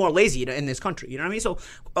becoming more and more lazy in this country. You know what I mean? So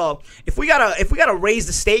if we gotta raise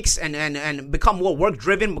the stakes and become more work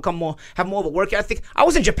driven, have more of a work ethic. I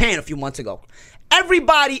was in Japan a few months ago.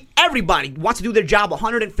 Everybody wants to do their job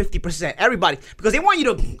 150%. Everybody, because they want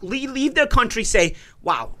you to leave their country, say,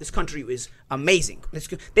 wow, this country is amazing.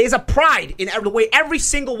 There's a pride in the way every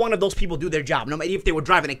single one of those people do their job. No matter if they were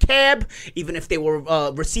driving a cab, even if they were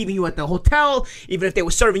receiving you at the hotel, even if they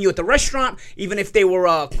were serving you at the restaurant, even if they were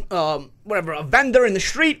a vendor in the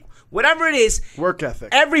street. Whatever it is, work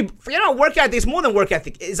ethic. Work ethic is more than work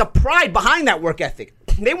ethic. It's a pride behind that work ethic.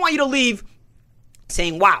 They want you to leave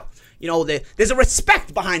saying, wow. There's a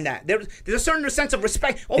respect behind that. There's a certain sense of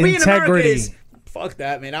respect. Being in America is, fuck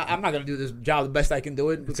that, man. I'm not going to do this job the best I can do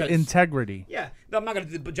it. Because, it's integrity. Yeah. No, I'm not going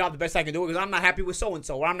to do the job the best I can do it because I'm not happy with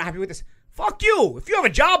so-and-so or I'm not happy with this. Fuck you. If you have a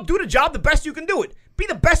job, do the job the best you can do it. Be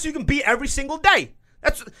the best you can be every single day.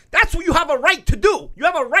 That's what you have a right to do. You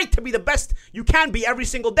have a right to be the best you can be every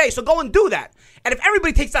single day. So go and do that. And if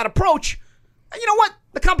everybody takes that approach, you know what?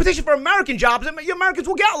 The competition for American jobs, you Americans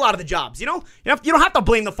will get a lot of the jobs, you know? You don't have to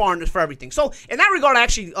blame the foreigners for everything. So, in that regard,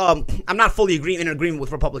 actually, I'm not fully in agreement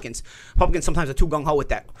with Republicans. Republicans sometimes are too gung-ho with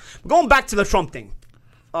that. But going back to the Trump thing,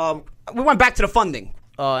 we went back to the funding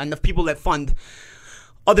and the people that fund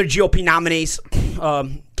other GOP nominees,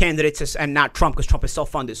 candidates, and not Trump, because Trump is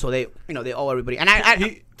self-funded, so they owe everybody.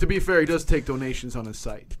 And to be fair, he does take donations on his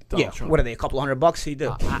site. Trump. What are they? A couple $100 he did.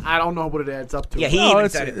 I don't know what it adds up to. Yeah, he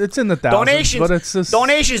said it. It's in the thousands. Donations, but it's just...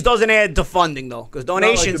 donations doesn't add to funding though, because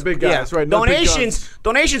donations. Not like the big guys, right?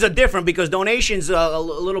 Donations are different because donations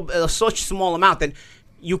are such a small amount that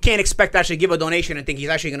you can't expect to actually give a donation and think he's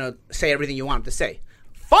actually going to say everything you want him to say.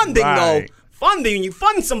 Funding though. Funding, you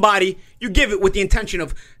fund somebody, you give it with the intention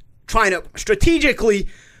of trying to strategically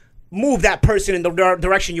move that person in the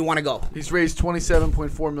direction you want to go. He's raised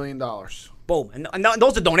 $27.4 million. Boom. And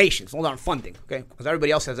those are donations, those aren't funding, okay? Because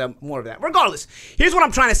everybody else has more of that. Regardless, here's what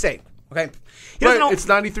I'm trying to say, okay? It's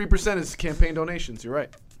 93% is campaign donations. You're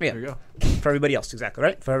right. Yeah. There you go. For everybody else, exactly,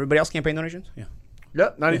 right? For everybody else, campaign donations? Yeah.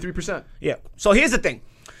 Yep, 93%. Yeah. So here's the thing.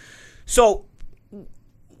 So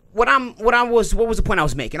what was the point I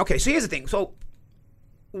was making? Okay, so here's the thing. So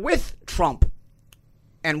with Trump,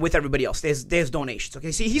 and with everybody else. There's donations.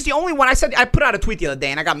 Okay, see, he's the only one. I put out a tweet the other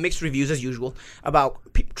day, and I got mixed reviews as usual about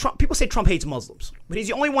Trump. People say Trump hates Muslims, but he's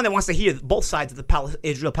the only one that wants to hear both sides of the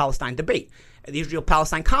Israel-Palestine debate, the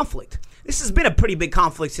Israel-Palestine conflict. This has been a pretty big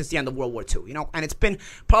conflict since the end of World War II, and it's been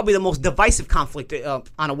probably the most divisive conflict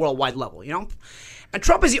on a worldwide level, And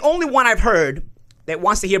Trump is the only one I've heard that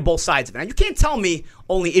wants to hear both sides of it. And you can't tell me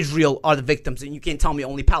only Israel are the victims, and you can't tell me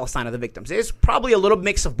only Palestine are the victims. There's probably a little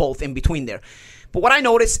mix of both in between there. But what I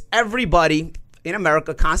notice, everybody in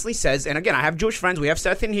America constantly says, and again, I have Jewish friends, we have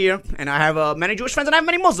Seth in here, and I have many Jewish friends, and I have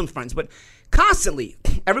many Muslim friends, but constantly,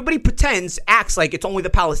 everybody acts like it's only the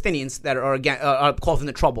Palestinians that are causing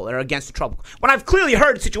the trouble, that are against the trouble. When I've clearly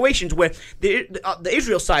heard situations where the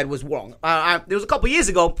Israel side was wrong. There was a couple years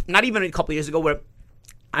ago, not even a couple years ago, where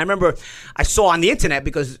I remember I saw on the internet,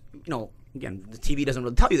 because, again, the TV doesn't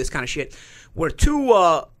really tell you this kind of shit, where two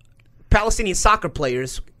Palestinian soccer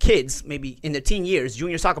players, kids, maybe in their teen years,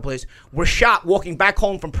 junior soccer players, were shot walking back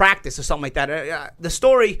home from practice or something like that. The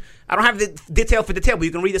story, I don't have the detail for detail, but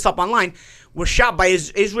you can read this up online, were shot by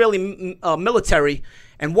Israeli military,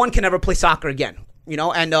 and one can never play soccer again.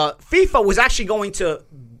 And FIFA was actually going to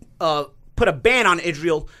put a ban on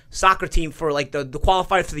Israel soccer team for like the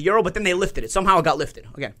qualifier for the Euro, but then they lifted it. Somehow it got lifted.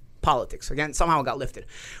 Again, politics. Again, somehow it got lifted.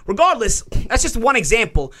 Regardless, that's just one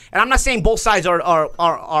example, and I'm not saying both sides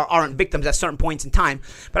aren't victims at certain points in time,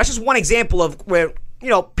 but that's just one example of where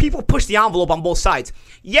people push the envelope on both sides.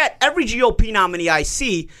 Yet every GOP nominee I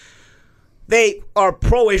see, they are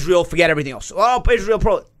pro-Israel. Forget everything else. Oh, Israel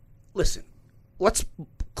pro. Listen, let's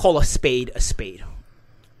call a spade a spade.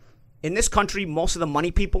 In this country, most of the money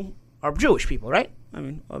people are Jewish people, right? I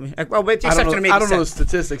mean, with the exception of maybe Seth. I don't know the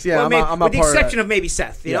statistics. Yeah, I'm with the exception of maybe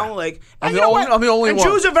Seth. You know, I'm the only one.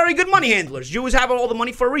 Jews are very good money handlers. Jews have all the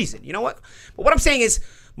money for a reason. You know what? But what I'm saying is,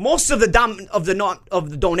 most of the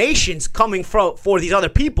donations coming for these other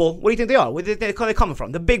people, what do you think they are? Where they're coming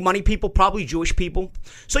from? The big money people, probably Jewish people.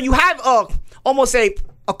 So you have almost a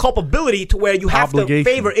culpability to where you have to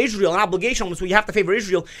favor Israel, an obligation almost where you have to favor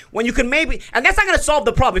Israel when you can maybe, and that's not going to solve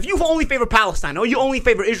the problem. If you only favor Palestine or you only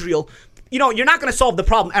favor Israel, you're not going to solve the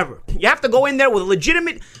problem ever. You have to go in there with a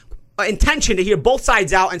legitimate intention to hear both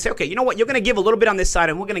sides out and say, okay, you know what, you're going to give a little bit on this side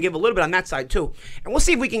and we're going to give a little bit on that side too. And we'll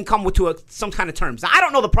see if we can come to some kind of terms. Now, I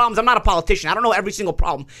don't know the problems. I'm not a politician. I don't know every single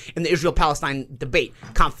problem in the Israel-Palestine debate,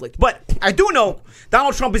 conflict. But I do know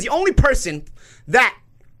Donald Trump is the only person that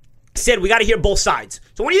said we got to hear both sides.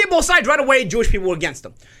 So when you hear both sides, right away, Jewish people are against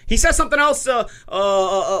him. He says something else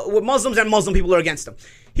with Muslims, and Muslim people are against him.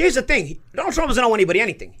 Here's the thing. Donald Trump doesn't owe anybody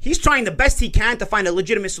anything. He's trying the best he can to find a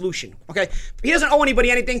legitimate solution. Okay? He doesn't owe anybody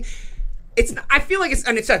anything. I feel like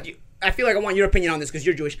I want your opinion on this because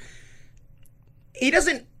you're Jewish.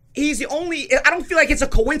 He's the only, I don't feel like it's a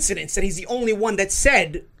coincidence that he's the only one that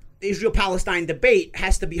said the Israel-Palestine debate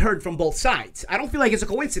has to be heard from both sides. I don't feel like it's a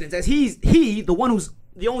coincidence, as the one who's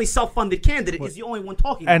the only self-funded candidate, is the only one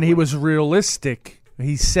talking. And he was realistic.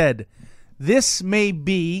 He said, this may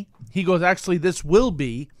be, he goes, actually, this will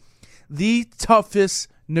be the toughest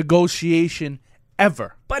negotiation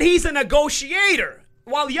ever. But he's a negotiator.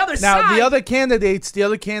 While the other side... Now, the other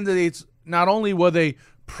candidates, not only were they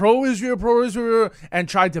pro-Israel, and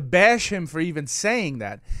tried to bash him for even saying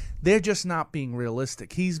that, they're just not being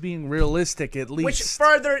realistic. He's being realistic, at least. Which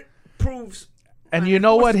further proves... And you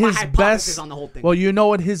know what his best... on the whole thing. Well, you know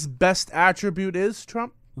what his best attribute is,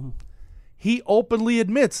 Trump? Mm-hmm. He openly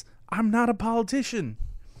admits, I'm not a politician.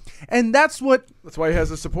 And that's why he has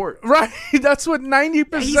the support. Right. That's what 90%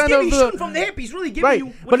 of the... He's shooting from the hip. He's really giving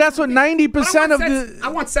you... But that's what 90% of the... I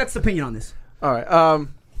want Seth's opinion on this. All right.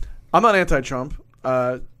 I'm not anti-Trump.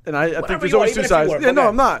 And I think there's always two sides. No,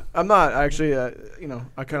 I'm not. Actually, I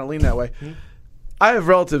kind of lean that way. Mm-hmm. I have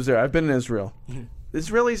relatives there. I've been in Israel. Mm-hmm.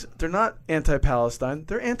 Israelis, they're not anti-Palestine.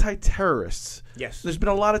 They're anti-terrorists. Yes. There's been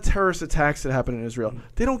a lot of terrorist attacks that happen in Israel.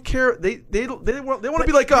 They don't care. They want to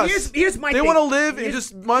be like us. Here's my thing. They want to live and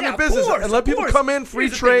just mind their business and let people come in, free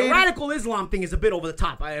trade. The radical Islam thing is a bit over the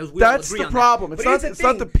top. That's the problem. It's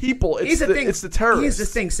not the people. It's the terrorists. Here's the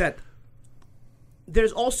thing, Seth.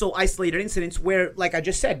 There's also isolated incidents where, like I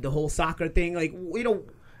just said, the whole soccer thing,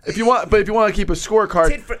 If you want to keep a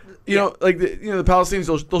scorecard, the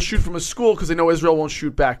Palestinians, they'll shoot from a school because they know Israel won't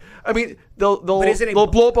shoot back. I mean, they'll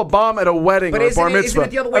blow up a bomb at a wedding or a bar mitzvah. Isn't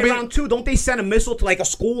it the other way around too? Don't they send a missile to a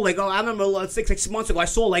school? I remember 6 months ago, I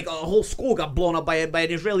saw a whole school got blown up by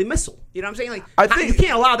an Israeli missile. You know what I'm saying? I think you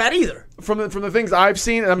can't allow that either. From the things I've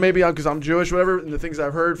seen, and maybe because I'm Jewish, whatever, and the things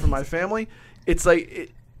I've heard from my family, it's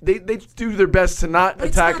like. They do their best to not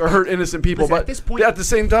attack or hurt innocent people, but at the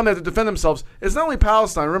same time they have to defend themselves. It's not only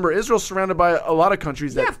Palestine. Remember, Israel's surrounded by a lot of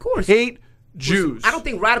countries that hate Jews. I don't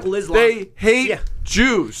think radical Islam... They hate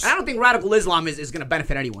Jews. I don't think radical Islam is going to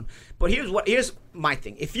benefit anyone. But here's my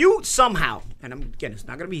thing. If you somehow, and again, it's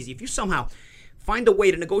not going to be easy. If you somehow find a way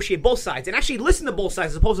to negotiate both sides and actually listen to both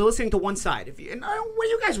sides as opposed to listening to one side. What do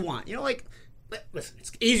you guys want? Listen,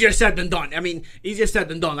 it's easier said than done. I mean, easier said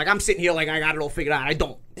than done. Like, I'm sitting here like I got it all figured out. I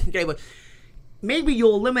don't. Okay, but maybe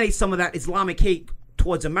you'll eliminate some of that Islamic hate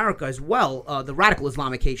towards America as well, the radical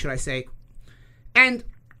Islamic hate, should I say. And,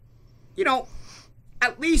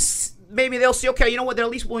 at least maybe they'll see, okay, you know what, they're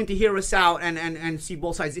at least willing to hear us out and see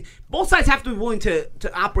both sides. Both sides have to be willing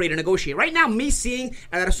to operate and negotiate. Right now, me seeing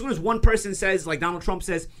that as soon as one person says, like Donald Trump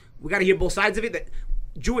says, we got to hear both sides of it, that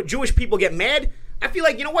Jewish people get mad, I feel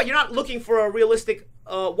like, you know what, you're not looking for a realistic,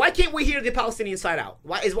 why can't we hear the Palestinian side out?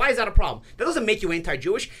 Why is that a problem? That doesn't make you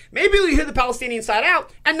anti-Jewish. Maybe you hear the Palestinian side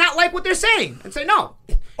out and not like what they're saying and say no.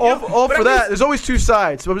 All for that. There's always two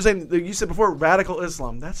sides. So I'm saying, you said before, radical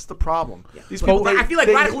Islam. That's the problem. Yeah. These people, I feel like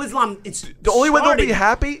radical Islam. The only way they'll be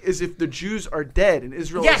happy is if the Jews are dead and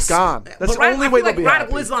Israel is gone. That's the only way they'll be happy.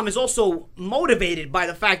 Radical Islam is also motivated by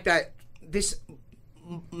the fact that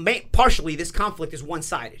partially this conflict is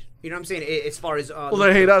one-sided. You know what I'm saying? As far as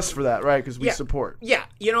they hate us for that, right? Because we support. Yeah,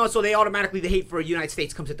 so they automatically the hate for the United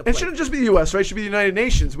States comes into play. It shouldn't just be the U.S., right? It should be the United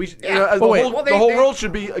Nations. The whole world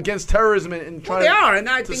should be against terrorism and trying. They are, and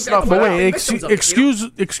I think that's. But wait,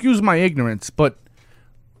 excuse my ignorance, but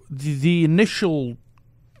the initial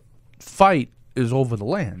fight is over the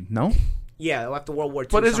land, no? Yeah, after World War II.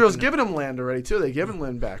 But Israel's given them land already, too. They've given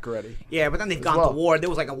land back already. Yeah, but then they've gone to war. There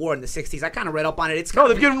was like a war in the 60s. I kind of read up on it.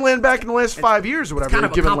 They've given them land back in the last 5 years or whatever.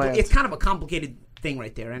 It's kind of a complicated thing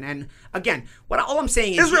right there. And again, all I'm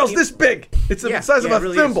saying is... Israel's this big. It's the size of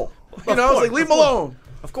a thimble. It's like, leave them alone.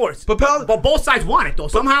 Of course. But both sides want it, though.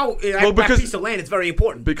 Somehow, that piece of land is very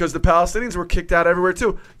important. Because the Palestinians were kicked out everywhere,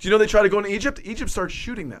 too. Do you know they tried to go into Egypt? Egypt started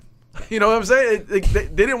shooting them. You know what I'm saying? They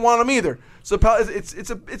didn't want them either. So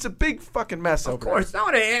it's a big fucking mess over there. Of course,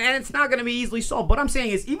 and it's not going to be easily solved. But what I'm saying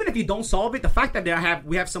is, even if you don't solve it, the fact that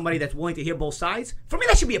we have somebody that's willing to hear both sides, for me,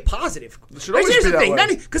 that should be a positive. It should always be that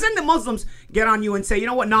way. Because then the Muslims get on you and say, you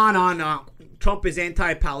know what, no, Trump is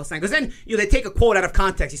anti-Palestine. Because then they take a quote out of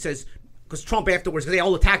context. He says, because Trump afterwards, because they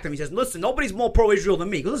all attacked him, he says, listen, nobody's more pro-Israel than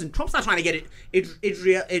me. Because listen, Trump's not trying to get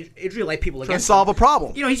Israelite people against him. Trying to solve a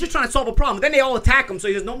problem. He's just trying to solve a problem. Then they all attack him, so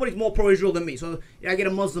he says, nobody's more pro-Israel than me. So I get a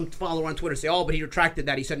Muslim follower on Twitter say, but he retracted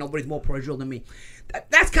that. He said, nobody's more pro-Israel than me.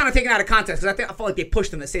 That's kind of taken out of context, because I feel like they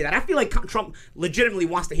pushed him to say that. I feel like Trump legitimately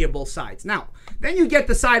wants to hear both sides. Now, then you get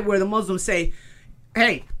the side where the Muslims say,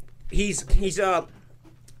 hey, he's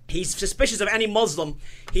suspicious of any Muslim.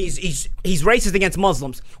 He's racist against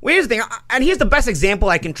Muslims. Well, here's the thing, and here's the best example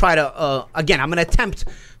I can try to. Again, I'm going to attempt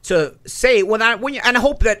to say and I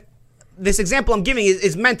hope that this example I'm giving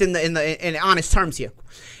is meant in honest terms here.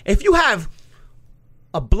 If you have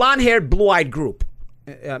a blonde-haired, blue-eyed group,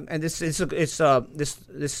 and this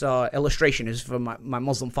illustration is for my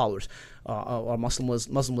Muslim followers or Muslim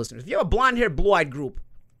listeners. If you have a blonde-haired, blue-eyed group,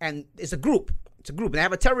 and it's a group, and they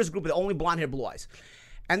have a terrorist group with only blonde-haired, blue eyes.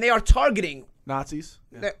 And they are targeting Nazis,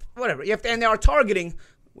 whatever. And they are targeting.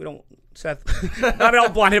 We don't, Seth. Not all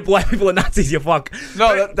blonde-haired black people are Nazis. You fuck.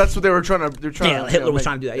 No, that's what they were trying to. Hitler was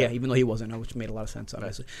trying to do that. Yeah, even though he wasn't, which made a lot of sense,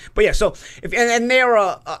 obviously. But yeah, so if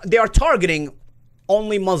they are targeting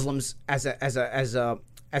only Muslims as a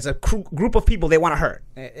group of people they want to hurt.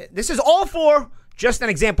 This is all for just an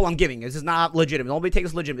example I'm giving. This is not legitimate. Nobody take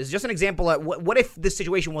this legitimate. It's just an example of what if this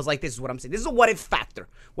situation was like this. Is what I'm saying. This is a what if factor.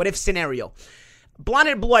 What if scenario.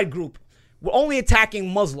 Blonde-haired, blue-eyed group were only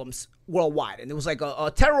attacking Muslims worldwide. And it was like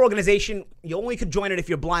a terror organization. You only could join it if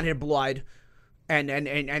you're blonde-haired, blue-eyed. And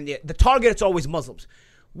the target, it's always Muslims.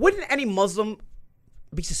 Wouldn't any Muslim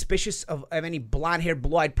be suspicious of any blonde-haired,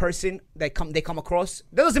 blue-eyed person they come across?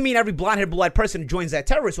 That doesn't mean every blonde-haired, blue-eyed person joins that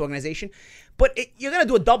terrorist organization. But you're going to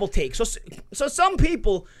do a double take. So some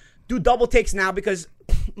people do double takes now because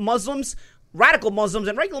Muslims, radical Muslims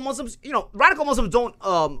and regular Muslims, radical Muslims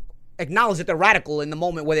don't... acknowledge that they're radical in the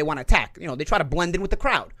moment where they want to attack. They try to blend in with the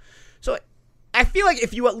crowd. So I feel like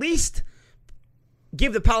if you at least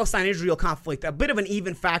give the Palestine-Israel conflict a bit of an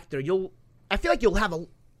even factor, I feel like you'll have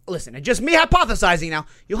listen, it's just me hypothesizing now,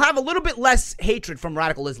 you'll have a little bit less hatred from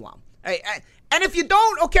radical Islam. And if you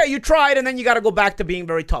don't, okay, you tried and then you got to go back to being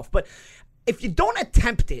very tough. But if you don't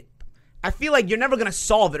attempt it, I feel like you're never going to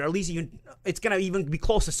solve it, or at least it's going to even be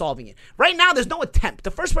close to solving it. Right now, there's no attempt.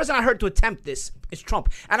 The first person I heard to attempt this is Trump.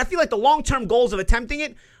 And I feel like the long-term goals of attempting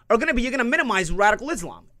it are going to be you're going to minimize radical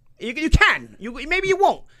Islam. You can. Maybe you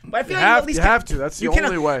won't. But I feel like at least you have to. That's the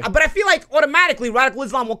only way. But I feel like automatically radical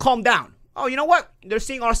Islam will calm down. Oh, you know what? They're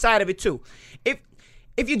seeing our side of it too.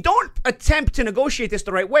 if you don't attempt to negotiate this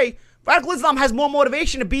the right way, radical Islam has more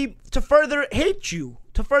motivation to further hate you,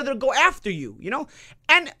 to further go after you, you know?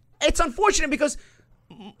 And it's unfortunate because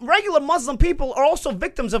regular Muslim people are also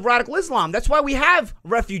victims of radical Islam. That's why we have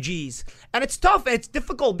refugees. And it's tough and it's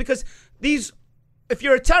difficult because if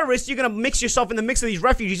you're a terrorist, you're going to mix yourself in the mix of these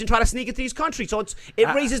refugees and try to sneak into these countries. So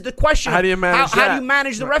it raises the question, how do you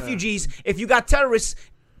manage the refugees if you got terrorists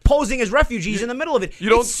posing as refugees in the middle of it?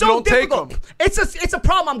 It's so difficult. Take them. It's a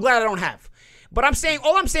problem I'm glad I don't have. But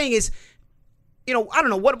all I'm saying is, you know, I don't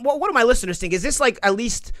know, what do my listeners think? Is this like at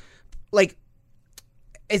least like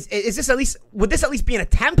is this at least, would this at least be an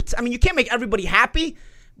attempt? I mean, you can't make everybody happy,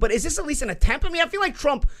 but is this at least an attempt? I mean, I feel like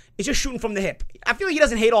Trump is just shooting from the hip. I feel like he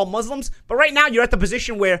doesn't hate all Muslims, but right now you're at the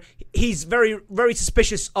position where he's very, very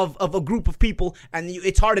suspicious of a group of people, and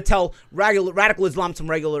it's hard to tell radical Islam from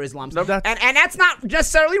regular Islam. And that's not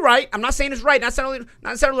necessarily right. I'm not saying it's right, not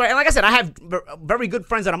necessarily right. And like I said, I have very good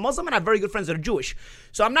friends that are Muslim, and I have very good friends that are Jewish.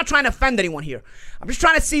 So I'm not trying to offend anyone here. I'm just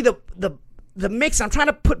trying to see the mix. I'm trying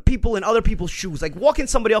to put people in other people's shoes, like walk in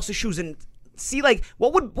somebody else's shoes and see, like,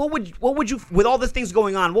 what would you, with all the things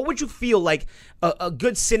going on, what would you feel like a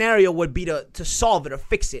good scenario would be to solve it or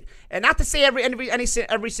fix it? And not to say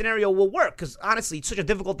every scenario will work, because honestly, it's such a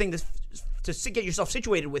difficult thing to get yourself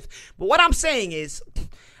situated with. But what I'm saying is,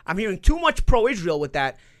 I'm hearing too much pro-Israel with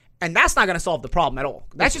that, and that's not going to solve the problem at all.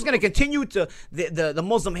 That's just going to continue to the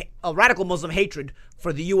Muslim, radical Muslim hatred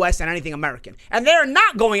for the U.S. and anything American. And they're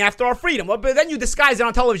not going after our freedom. But then you disguise it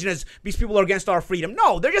on television as these people are against our freedom.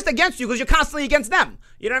 No, they're just against you because you're constantly against them.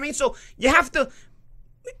 You know what I mean? So you have to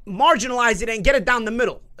marginalize it and get it down the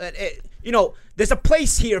middle. You know, there's a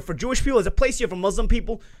place here for Jewish people. There's a place here for Muslim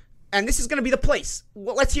people. And this is going to be the place.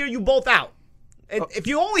 Well, let's hear you both out. If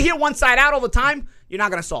you only hear one side out all the time, you're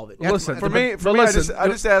not going to solve it. Listen, for me, I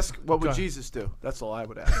just ask, what would Jesus do? That's all I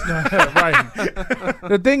would ask. Right.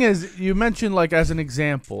 The thing is, you mentioned, like, as an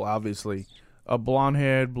example, obviously, a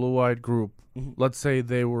blonde-haired, blue-eyed group. Mm-hmm. Let's say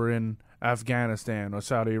they were in Afghanistan or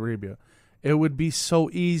Saudi Arabia. It would be so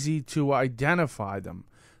easy to identify them.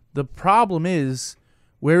 The problem is,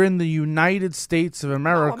 we're in the United States of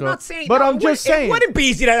America. No, I'm not saying, but I'm just saying. It wouldn't be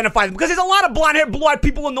easy to identify them because there's a lot of blonde-haired, blue-eyed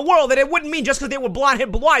people in the world that it wouldn't mean just because they were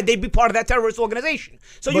blonde-haired, blue-eyed, they'd be part of that terrorist organization.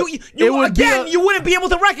 So you wouldn't be able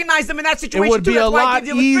to recognize them in that situation. It would be a lot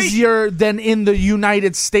easier than in the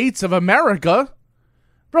United States of America.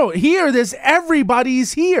 Bro, here,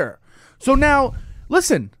 everybody's here. So now,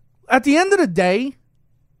 listen, at the end of the day,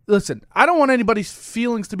 I don't want anybody's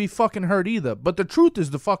feelings to be fucking hurt either, but the truth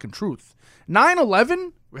is the fucking truth.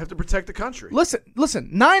 9/11. We have to protect the country. Listen.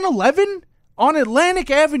 9/11 on Atlantic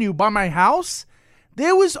Avenue by my house,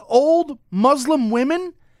 there was old Muslim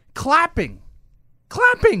women clapping,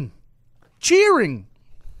 cheering.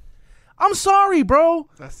 I'm sorry, bro.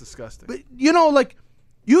 That's disgusting. But, you know, like,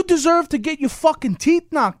 you deserve to get your fucking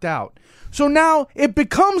teeth knocked out. So now it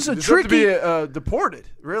becomes a tricky. You deserve to be deported.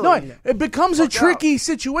 Really? No, it becomes a tricky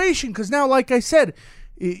situation because now, like I said,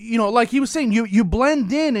 you know, like he was saying, you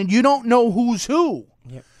blend in and you don't know who's who.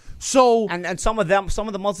 Yep. So and some of the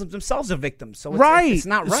Muslims themselves are victims. So it's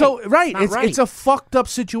not right. So it's a fucked up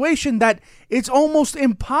situation that it's almost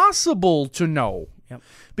impossible to know. Yep.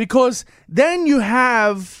 Because then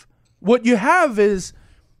what you have is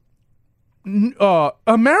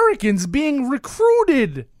Americans being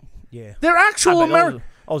recruited. Yeah, they're actual Americans.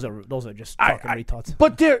 Those are just fucking retards.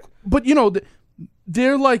 But you know,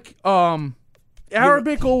 they're like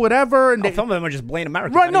Arabic or whatever, and some of them are just plain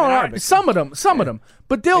Americans. Right? No, some of them.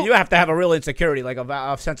 But you have to have a real insecurity, like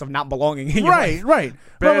a sense of not belonging in your life. Right.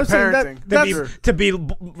 Bad parenting. To be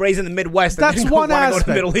raised in the Midwest. That's and one aspect. Go to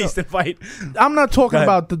the Middle East and fight. I'm not talking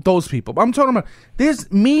about those people. I'm talking about there's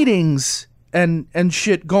meetings and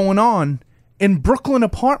shit going on in Brooklyn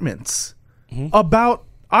apartments about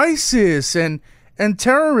ISIS and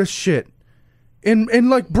terrorist shit in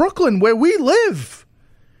like Brooklyn where we live.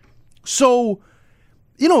 So,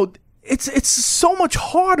 you know, it's so much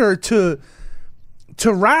harder to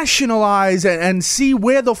rationalize and see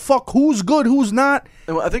where the fuck who's good, who's not.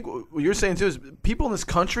 And I think what you're saying too is people in this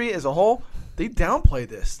country as a whole, they downplay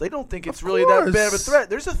this. They don't think it's really that bad of a threat.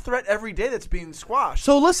 There's a threat every day that's being squashed.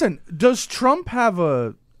 So listen, does Trump have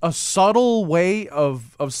a subtle way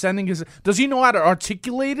of sending his? Does he know how to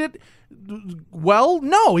articulate it well?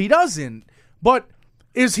 No, he doesn't. But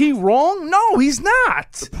is he wrong? No, he's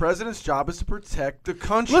not. The president's job is to protect the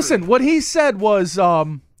country. Listen, what he said was,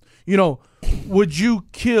 you know, would you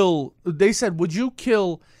kill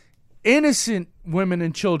innocent women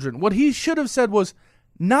and children? What he should have said was,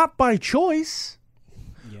 not by choice,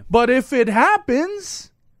 but if it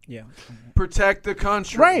happens, protect the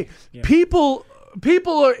country. Right. Yeah. People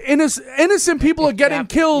people are innocent people are getting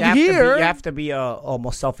killed here. You have to be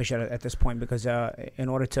almost selfish at this point because in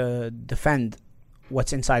order to defend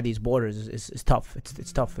what's inside these borders is tough.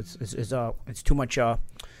 It's tough. It's too much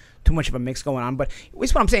of a mix going on. But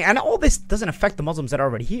it's what I'm saying. And all this doesn't affect the Muslims that are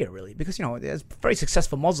already here, really, because there's very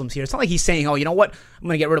successful Muslims here. It's not like he's saying, oh, you know what, I'm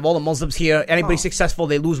going to get rid of all the Muslims here. Anybody successful,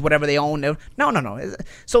 they lose whatever they own. No.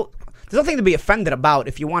 So there's nothing to be offended about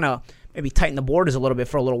if you want to maybe tighten the borders a little bit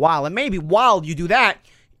for a little while. And maybe while you do that,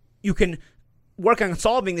 you can work on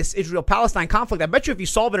solving this Israel-Palestine conflict. I bet you if you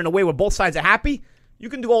solve it in a way where both sides are happy, you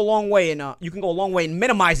can go a long way in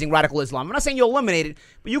minimizing radical Islam. I'm not saying you eliminate it,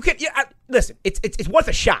 but you can. Listen, it's worth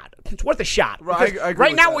a shot. It's worth a shot. Right, I agree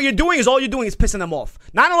right now, that. what you're doing is pissing them off.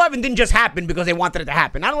 9/11 didn't just happen because they wanted it to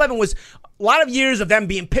happen. 9/11 was a lot of years of them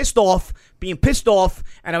being pissed off,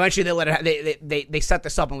 and eventually they let it. They set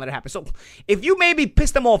this up and let it happen. So if you maybe piss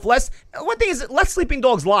them off less, one thing is let sleeping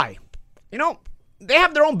dogs lie. They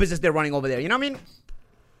have their own business they're running over there. You know what I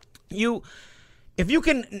mean? If you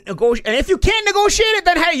can negotiate, and if you can't negotiate it,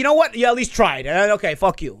 then hey, you know what? You at least tried. Okay,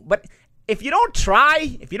 fuck you. But if you don't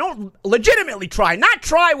try, if you don't legitimately try, not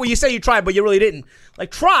try where you say you tried but you really didn't,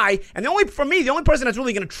 like try, and the only person that's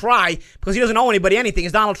really going to try because he doesn't owe anybody anything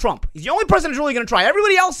is Donald Trump. He's the only person that's really going to try.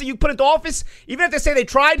 Everybody else that you put into office, even if they say they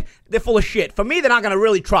tried, they're full of shit. For me, they're not going to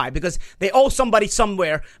really try because they owe somebody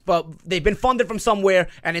somewhere, but they've been funded from somewhere,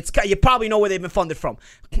 and you probably know where they've been funded from.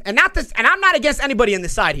 And I'm not against anybody on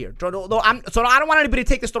this side here. So I don't want anybody to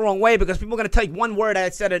take this the wrong way because people are going to take one word I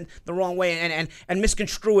said it the wrong way and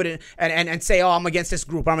misconstrue it and say, oh, I'm against this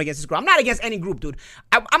group. I'm not against any group, dude.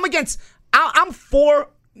 I'm for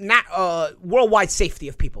worldwide safety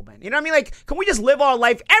of people, man. You know what I mean? Like, can we just live our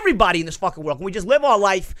life? Everybody in this fucking world, can we just live our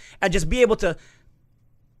life and just be able to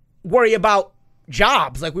worry about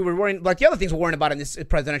jobs like we were worrying, like the other things we're worrying about in this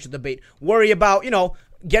presidential debate? Worry about,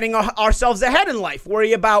 getting ourselves ahead in life.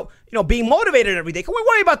 Worry about, being motivated every day. Can we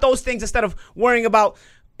worry about those things instead of worrying about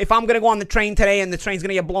if I'm going to go on the train today and the train's going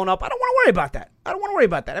to get blown up? I don't want to worry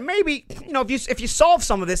about that. And maybe, if you solve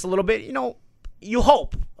some of this a little bit, you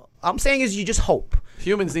hope. I'm saying is you just hope.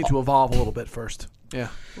 Humans need to evolve a little bit first. Yeah.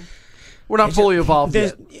 We're not fully evolved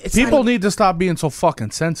yet. People need to stop being so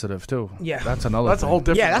fucking sensitive, too. Yeah. That's That's a a whole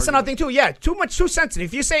different Yeah, that's argument. another thing, too. Yeah, too sensitive.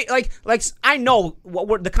 If you say, like I know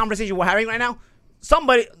the conversation we're having right now,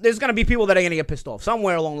 there's going to be people that are going to get pissed off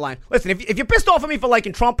somewhere along the line. Listen, if you're pissed off at me for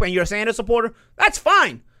liking Trump and you're a Sanders supporter, that's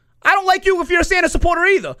fine. I don't like you if you're a Sanders supporter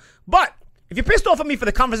either. But if you're pissed off at me for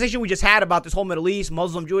the conversation we just had about this whole Middle East,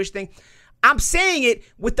 Muslim, Jewish thing, I'm saying it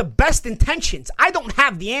with the best intentions. I don't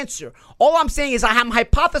have the answer. All I'm saying is I'm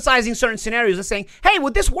hypothesizing certain scenarios and saying, hey,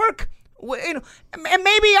 would this work? And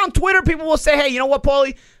maybe on Twitter people will say, hey, you know what,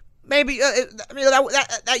 Paulie? Maybe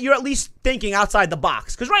that you're at least thinking outside the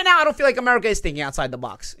box. Because right now I don't feel like America is thinking outside the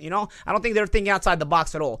box. I don't think they're thinking outside the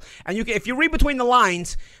box at all. And if you read between the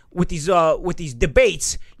lines with these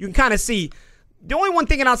debates, you can kind of see the only one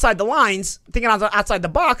thinking outside the lines, thinking outside the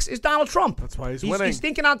box, is Donald Trump. That's why he's winning. He's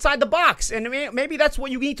thinking outside the box. And maybe that's what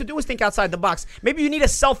you need to do is think outside the box. Maybe you need a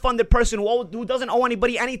self-funded person who doesn't owe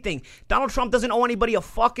anybody anything. Donald Trump doesn't owe anybody a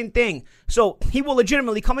fucking thing. So he will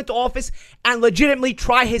legitimately come into office and legitimately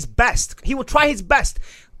try his best. He will try his best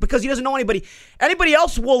because he doesn't know anybody. Anybody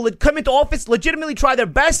else will come into office, legitimately try their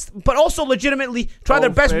best, but also legitimately try their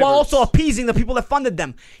best while also appeasing the people that funded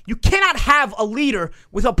them. You cannot have a leader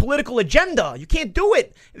with a political agenda. You can't do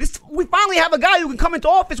it. We finally have a guy who can come into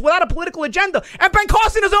office without a political agenda. And Ben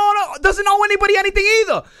Carson doesn't owe anybody anything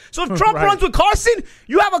either. So if Trump runs with Carson,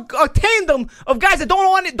 you have a tandem of guys that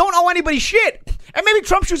don't owe anybody shit. And maybe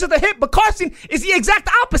Trump shoots at the hip, but Carson is the exact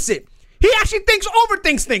opposite. He actually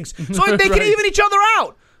overthinks things. So they can even each other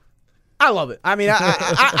out. I love it. I mean,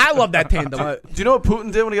 I love that tandem. Do you know what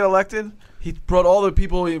Putin did when he got elected? He brought all the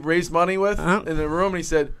people he raised money with in the room, and he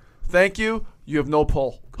said, "Thank you. You have no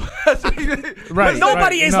pull." But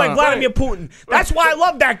nobody is like Vladimir Putin. That's why I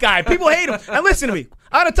love that guy. People hate him. And listen to me.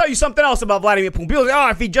 I got to tell you something else about Vladimir Putin. People say,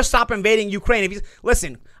 if he just stopped invading Ukraine.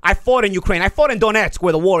 Listen, I fought in Ukraine. I fought in Donetsk,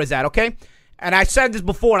 where the war is at, okay? And I said this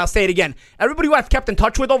before, and I'll say it again. Everybody who I've kept in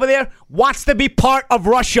touch with over there wants to be part of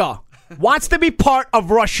Russia. Wants to be part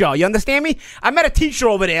of Russia. You understand me? I met a teacher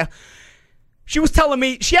over there. She was telling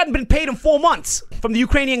me she hadn't been paid in 4 months from the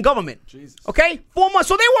Ukrainian government. Jesus. Okay? 4 months.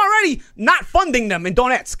 So they were already not funding them in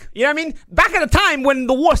Donetsk. You know what I mean? Back at a time when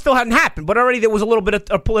the war still hadn't happened, but already there was a little bit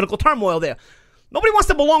of political turmoil there. Nobody wants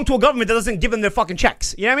to belong to a government that doesn't give them their fucking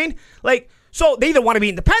checks. You know what I mean? Like, so they either want to be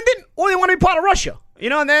independent or they want to be part of Russia. You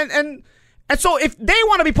know, and so if they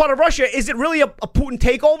want to be part of Russia, is it really a Putin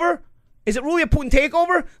takeover? Is it really a Putin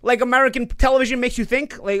takeover, like American television makes you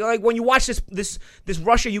think? Like when you watch this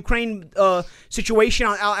Russia-Ukraine situation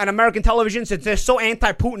on American television, since they're so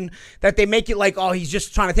anti-Putin that they make it like, oh, he's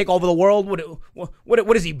just trying to take over the world.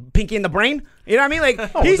 What is he, Pinky in the brain? You know what I mean? Like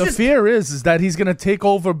the fear is that he's gonna take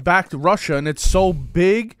over back to Russia, and it's so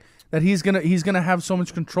big that he's gonna have so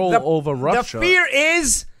much control over Russia. The fear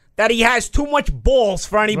is that he has too much balls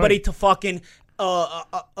for anybody to fucking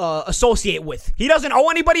associate with. He doesn't owe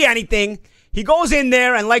anybody anything. He goes in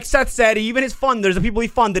there, and like Seth said, even his funders, the people he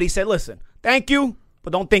funded, he said, listen, thank you,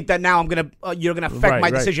 but don't think that now you're gonna affect my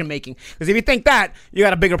decision making. Because if you think that, you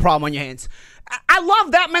got a bigger problem on your hands. I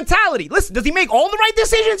love that mentality. Listen, does he make all the right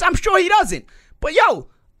decisions? I'm sure he doesn't. But yo,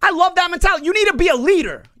 I love that mentality. You need to be a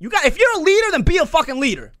leader. If you're a leader, then be a fucking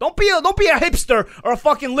leader. Don't be a hipster or a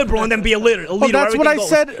fucking liberal and then be a leader. That's what I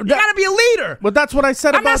said. You gotta be a leader. But that's what I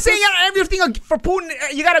said. I'm not saying everything for Putin.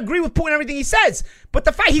 You gotta agree with Putin and everything he says. But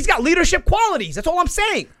the fact he's got leadership qualities. That's all I'm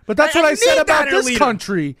saying. But that's what I said about this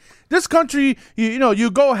country. This country, you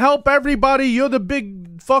go help everybody. You're the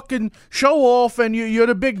big fucking show off, and you're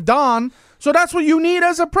the big Don. So that's what you need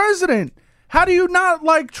as a president. How do you not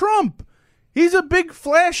like Trump? He's a big,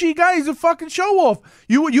 flashy guy. He's a fucking show-off.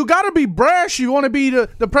 You got to be brash. You want to be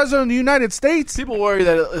the president of the United States. People worry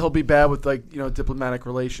that he'll be bad with, diplomatic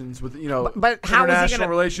relations, with, but how international is he gonna,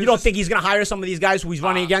 relations. You don't think he's going to hire some of these guys who he's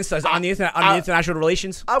running against us on the international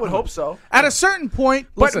relations? I would hope so. At a certain point,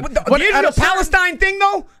 listen. But the Palestine thing,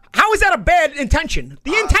 though, how is that a bad intention?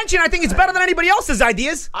 The intention, I think, is better than anybody else's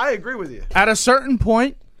ideas. I agree with you. At a certain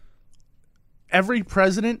point, every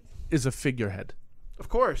president is a figurehead. Of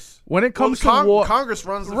course. When it comes to war, Congress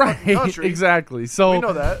runs the fucking country. Exactly. So we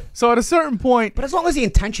know that. So at a certain point, but as long as the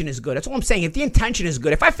intention is good, that's all I'm saying. If the intention is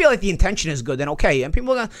good, if I feel like the intention is good, then okay. And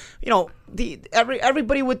people are gonna,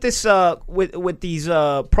 everybody with this with these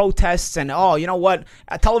protests and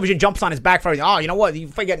television jumps on his back for everything. Oh, you know what?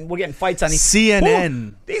 We're getting fights on these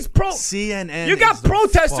CNN. CNN. You got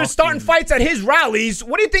protesters starting fights at his rallies.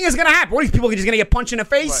 What do you think is gonna happen? What are these people just gonna get punched in the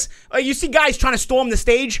face? Right. You see guys trying to storm the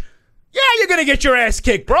stage. Yeah, you're going to get your ass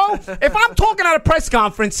kicked, bro. If I'm talking at a press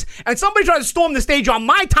conference and somebody tries to storm the stage on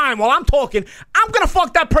my time while I'm talking, I'm going to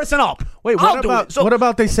fuck that person up. Wait, what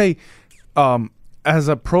about they say, as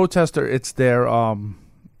a protester, it's their,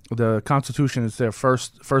 the Constitution is their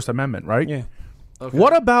First Amendment, right? Yeah. Okay.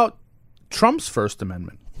 What about Trump's First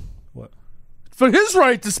Amendment? What? For his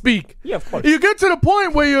right to speak. Yeah, of course. You get to the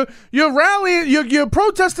point where you're rallying, you're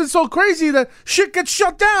protesting so crazy that shit gets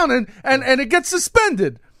shut down and it gets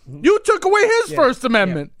suspended. You took away his First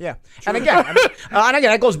Amendment. Yeah. And again,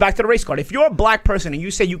 that goes back to the race card. If you're a black person and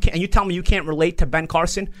you say you can't, and you tell me you can't relate to Ben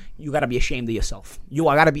Carson, you got to be ashamed of yourself. You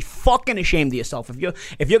got to be fucking ashamed of yourself if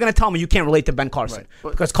you're going to tell me you can't relate to Ben Carson,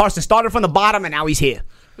 right. Because Carson started from the bottom and now he's here.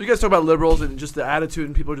 You guys talk about liberals and just the attitude,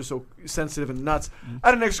 and people are just so sensitive and nuts. I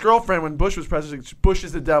had an ex-girlfriend when Bush was president. Bush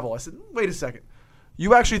is the devil. I said, wait a second.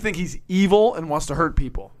 You actually think he's evil and wants to hurt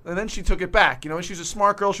people. And then she took it back. She's a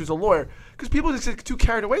smart girl. She was a lawyer. Because people just get too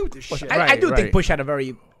carried away with this shit. I do think Bush had a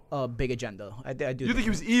very big agenda. I do. You think he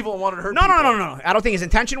was evil and wanted to hurt people? No. I don't think his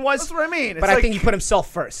intention was. That's what I mean. But I think he put himself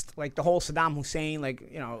first. Like the whole Saddam Hussein,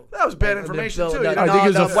 that was bad information, too. I think he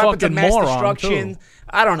was a fucking moron, destruction. Too.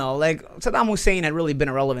 I don't know. Saddam Hussein had really been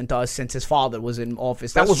irrelevant to us since his father was in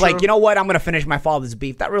office. That That's was true. you know what? I'm going to finish my father's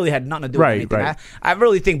beef. That really had nothing to do with anything. Right. I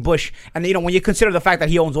really think Bush, and when you consider the fact that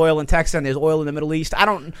he owns oil in Texas and there's oil in the Middle East,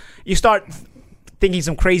 you start thinking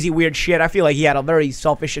some crazy weird shit. I feel like he had a very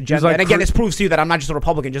selfish agenda. And again, this proves to you that I'm not just a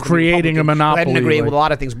Republican, just creating a monopoly. I didn't agree with a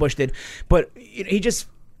lot of things Bush did, but he just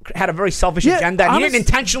had a very selfish agenda. And he didn't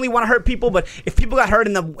intentionally want to hurt people, but if people got hurt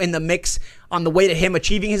in the mix on the way to him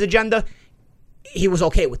achieving his agenda, he was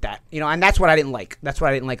okay with that. And that's what I didn't like. That's what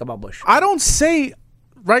I didn't like about Bush. I don't say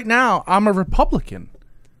right now I'm a Republican.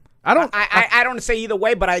 I don't say either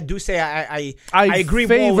way, but I do say I agree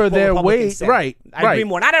favor more with their way. Right. I agree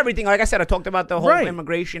more. Not everything. Like I said, I talked about the whole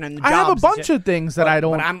immigration and jobs. I have a bunch of things that I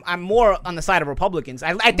don't. But I'm more on the side of Republicans.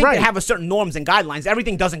 I think they have a certain norms and guidelines.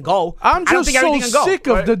 Everything doesn't go. I'm just so sick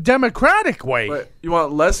of the Democratic way. Right. You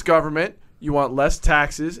want less government. You want less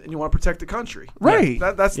taxes, and you want to protect the country. Right.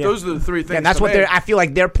 Those are the three things. And that's what I feel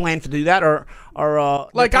like their plan to do that, or I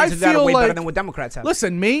feel way like better than what Democrats have.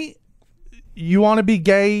 Listen, you want to be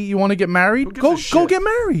gay, you want to get married, go get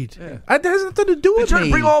married. Yeah. That has nothing to do with me. They try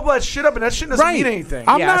to bring all that shit up, and that shit doesn't mean anything.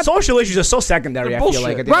 Social issues are so secondary. I feel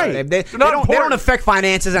like they don't affect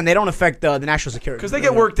finances, and they don't affect the national security because they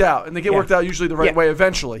get worked out, and they get worked out usually the right way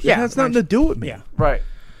eventually. Yeah, it has nothing to do with me. Yeah, right.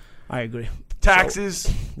 I agree.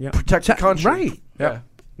 Taxes, protect the country. Right. Yeah.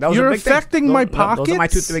 You're affecting my pockets. Those are my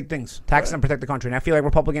two big things: tax and protect the country. And I feel like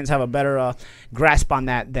Republicans have a better grasp on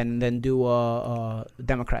that than do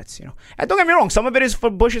Democrats. You know, and don't get me wrong, some of it is for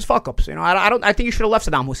Bush's fuck ups. You know, I think you should have left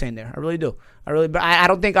Saddam Hussein there. I really do. But I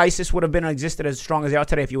don't think ISIS would have been existed as strong as they are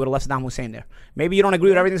today if you would have left Saddam Hussein there. Maybe you don't agree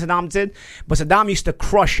with everything Saddam did, but Saddam used to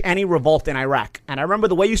crush any revolt in Iraq. And I remember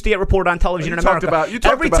the way he used to get reported on television in America.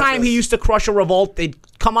 Every time he used to crush a revolt, they'd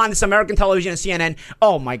come on this American television and CNN.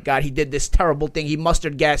 Oh my God, he did this terrible thing. He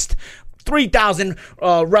mustard gassed 3,000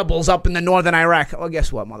 rebels up in the northern Iraq. Well,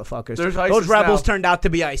 guess what, motherfuckers? Those rebels turned out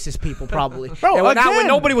to be ISIS people, probably. Bro, when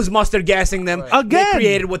nobody was mustard gassing them, they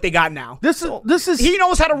created what they got now. This is he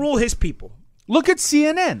knows how to rule his people. Look at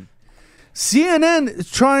CNN. CNN is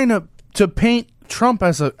trying to paint Trump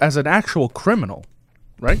as an actual criminal,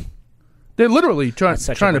 right? They're literally trying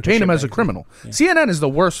to paint him as a criminal. Yeah. CNN is the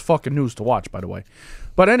worst fucking news to watch, by the way.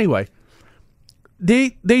 But anyway,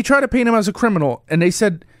 they try to paint him as a criminal, and they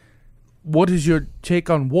said, "What is your take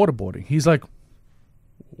on waterboarding?" He's like,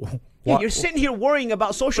 yeah, you're sitting here worrying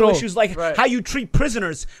about social issues like how you treat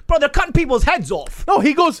prisoners. Bro, they're cutting people's heads off. No,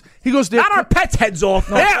 he goes, not our pets' heads off.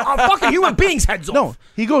 No. They're our fucking human beings' heads off. No,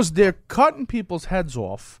 he goes, they're cutting people's heads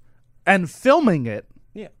off and filming it,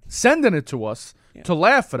 sending it to us to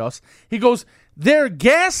laugh at us. He goes, they're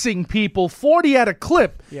gassing people 40 at a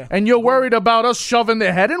clip, and you're worried about us shoving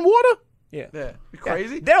their head in water? Yeah. You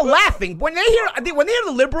crazy? They're laughing when they hear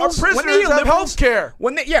the liberals. Our prisoners have health care.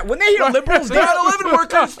 When they hear liberals, they gotta live and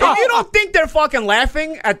work on stuff. If you don't think they're fucking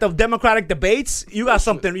laughing at the Democratic debates, you got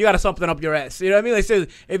something. You got something up your ass. You know what I mean? Like, so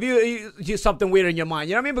if you something weird in your mind,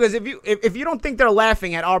 you know what I mean? Because if you don't think they're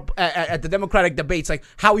laughing at the Democratic debates, like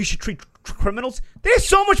how we should treat criminals, there's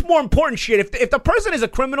so much more important shit. If the person is a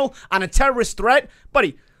criminal on a terrorist threat,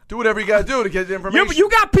 buddy. Do whatever you got to do to get the information. You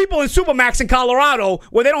got people in Supermax in Colorado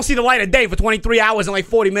where they don't see the light of day for 23 hours and like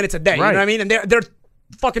 40 minutes a day. Right. You know what I mean? And they're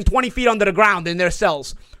fucking 20 feet under the ground in their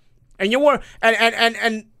cells. And you're worried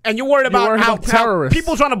about how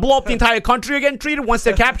people trying to blow up the entire country are getting treated once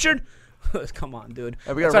they're captured. Come on, dude.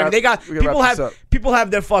 People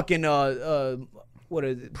have their fucking what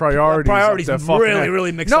is it? Priorities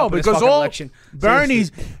really mixed up in this fucking election.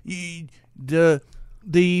 Bernie's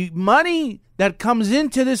the money that comes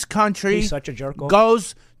into this country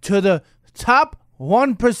goes to the top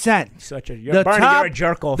 1%. You're a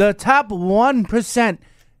jerk off. The top 1%.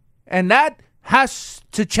 And that has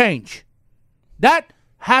to change. That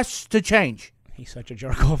has to change. He's such a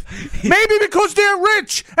jerk off. Maybe because they're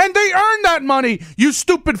rich and they earn that money, you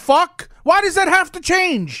stupid fuck. Why does that have to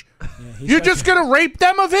change? You're just going to rape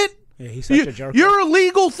them of it? Yeah, he's such a jerk. You're a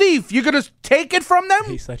legal thief. You're gonna take it from them.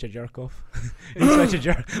 He's such a jerk off. He's such a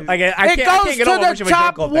jerk. Like it goes to the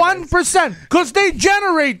top 1% because they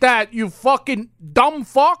generate that. You fucking dumb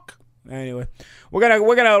fuck. Anyway, we're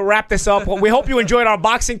gonna wrap this up. We hope you enjoyed our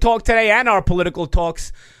boxing talk today and our political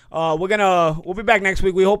talks. We'll be back next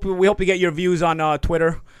week. We hope you get your views on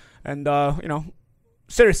Twitter and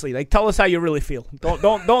seriously, like tell us how you really feel. Don't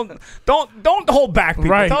hold back, people.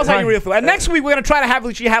 Tell us how you really feel. And next week we're gonna try to have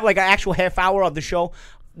like an actual half hour of the show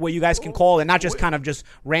where you guys can call and not just kind of just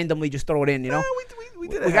randomly just throw it in. You know, we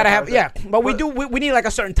gotta have but we need like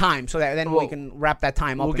a certain time so that then we can wrap that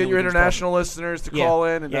time up. We'll get your international listeners to call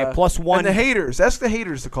in and +1 and the haters. Ask the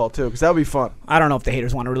haters to call too because that'll be fun. I don't know if the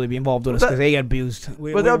haters want to really be involved with us because they get abused.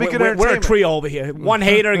 But that'll be good entertainment. We're a trio over here. One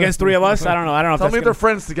hater against 3 of us. I don't know. Tell me if they're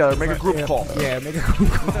friends together. Make a group call. Yeah, make a group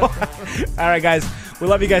call. All right, guys. We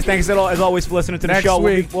love you guys. Thanks as always for listening to the show.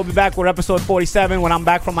 We'll be back with episode 47 when I'm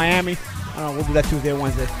back from Miami. I don't know. We'll do that Tuesday or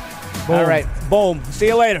Wednesday. Boom. All right. Boom. See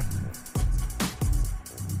you later.